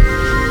again.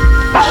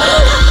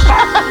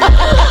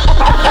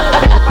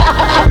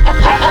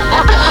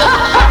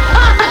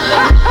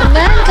 A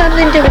man comes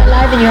into my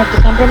life and you have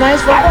to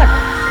compromise for what?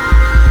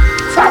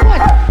 For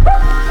what?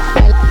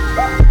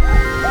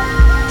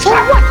 For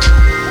what?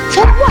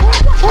 For what?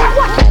 For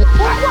what?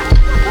 For what?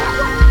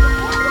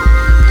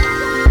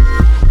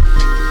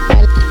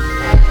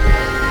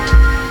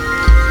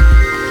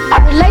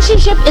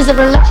 Relationship is a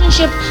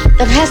relationship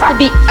that has to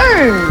be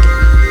earned,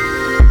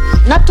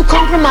 not to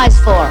compromise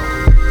for.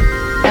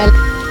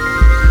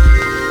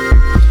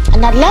 And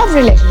I love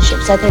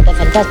relationships. I think they're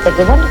fantastic.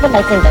 They're wonderful.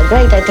 I think they're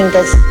great. I think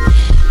there's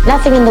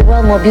nothing in the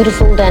world more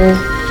beautiful than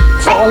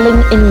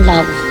falling in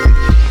love.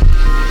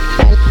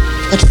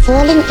 But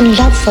falling in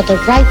love for the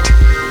right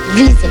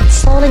reason,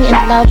 falling in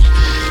love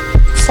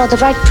for the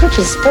right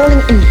purpose,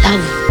 falling in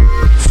love,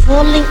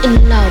 falling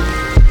in love.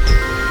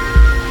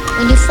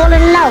 When you fall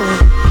in love,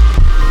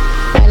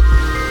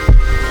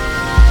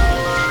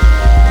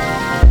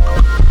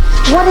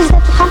 what is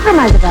that to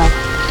compromise about?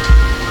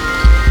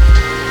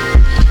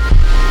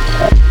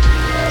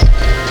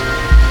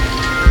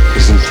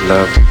 Isn't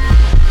love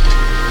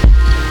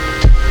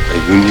a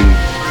union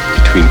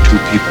between two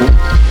people?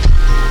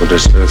 Or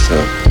does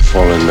Eartha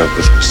fall in love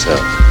with herself?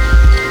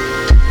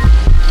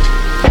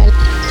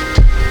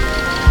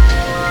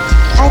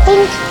 I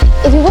think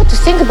if you were to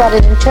think about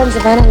it in terms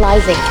of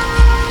analyzing,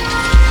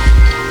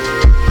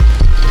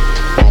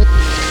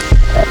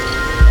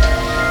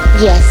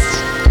 yes.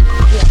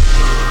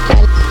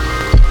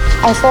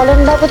 I fall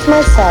in love with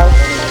myself,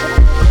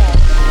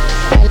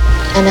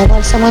 and I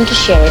want someone to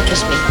share it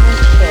with me.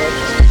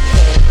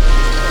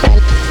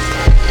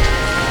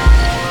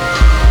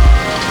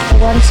 I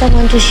want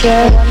someone to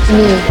share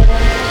me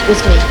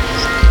with me.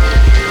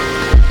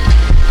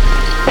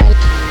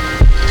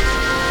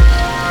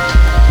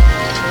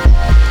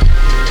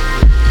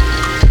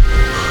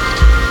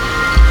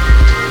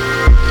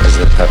 Has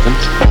that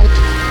happened?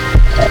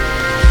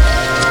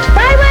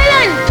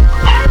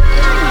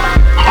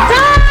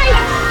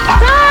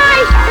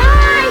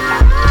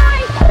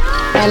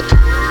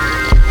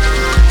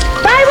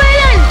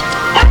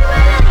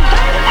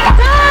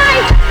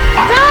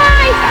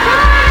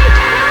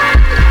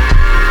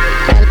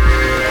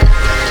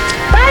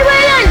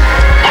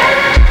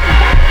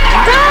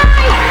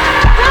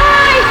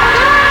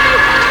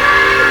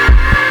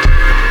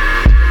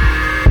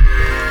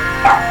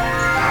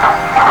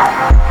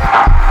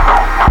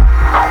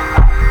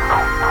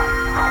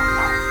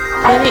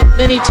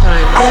 Many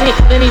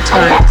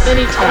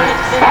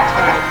times,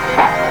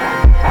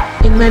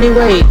 in many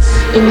ways,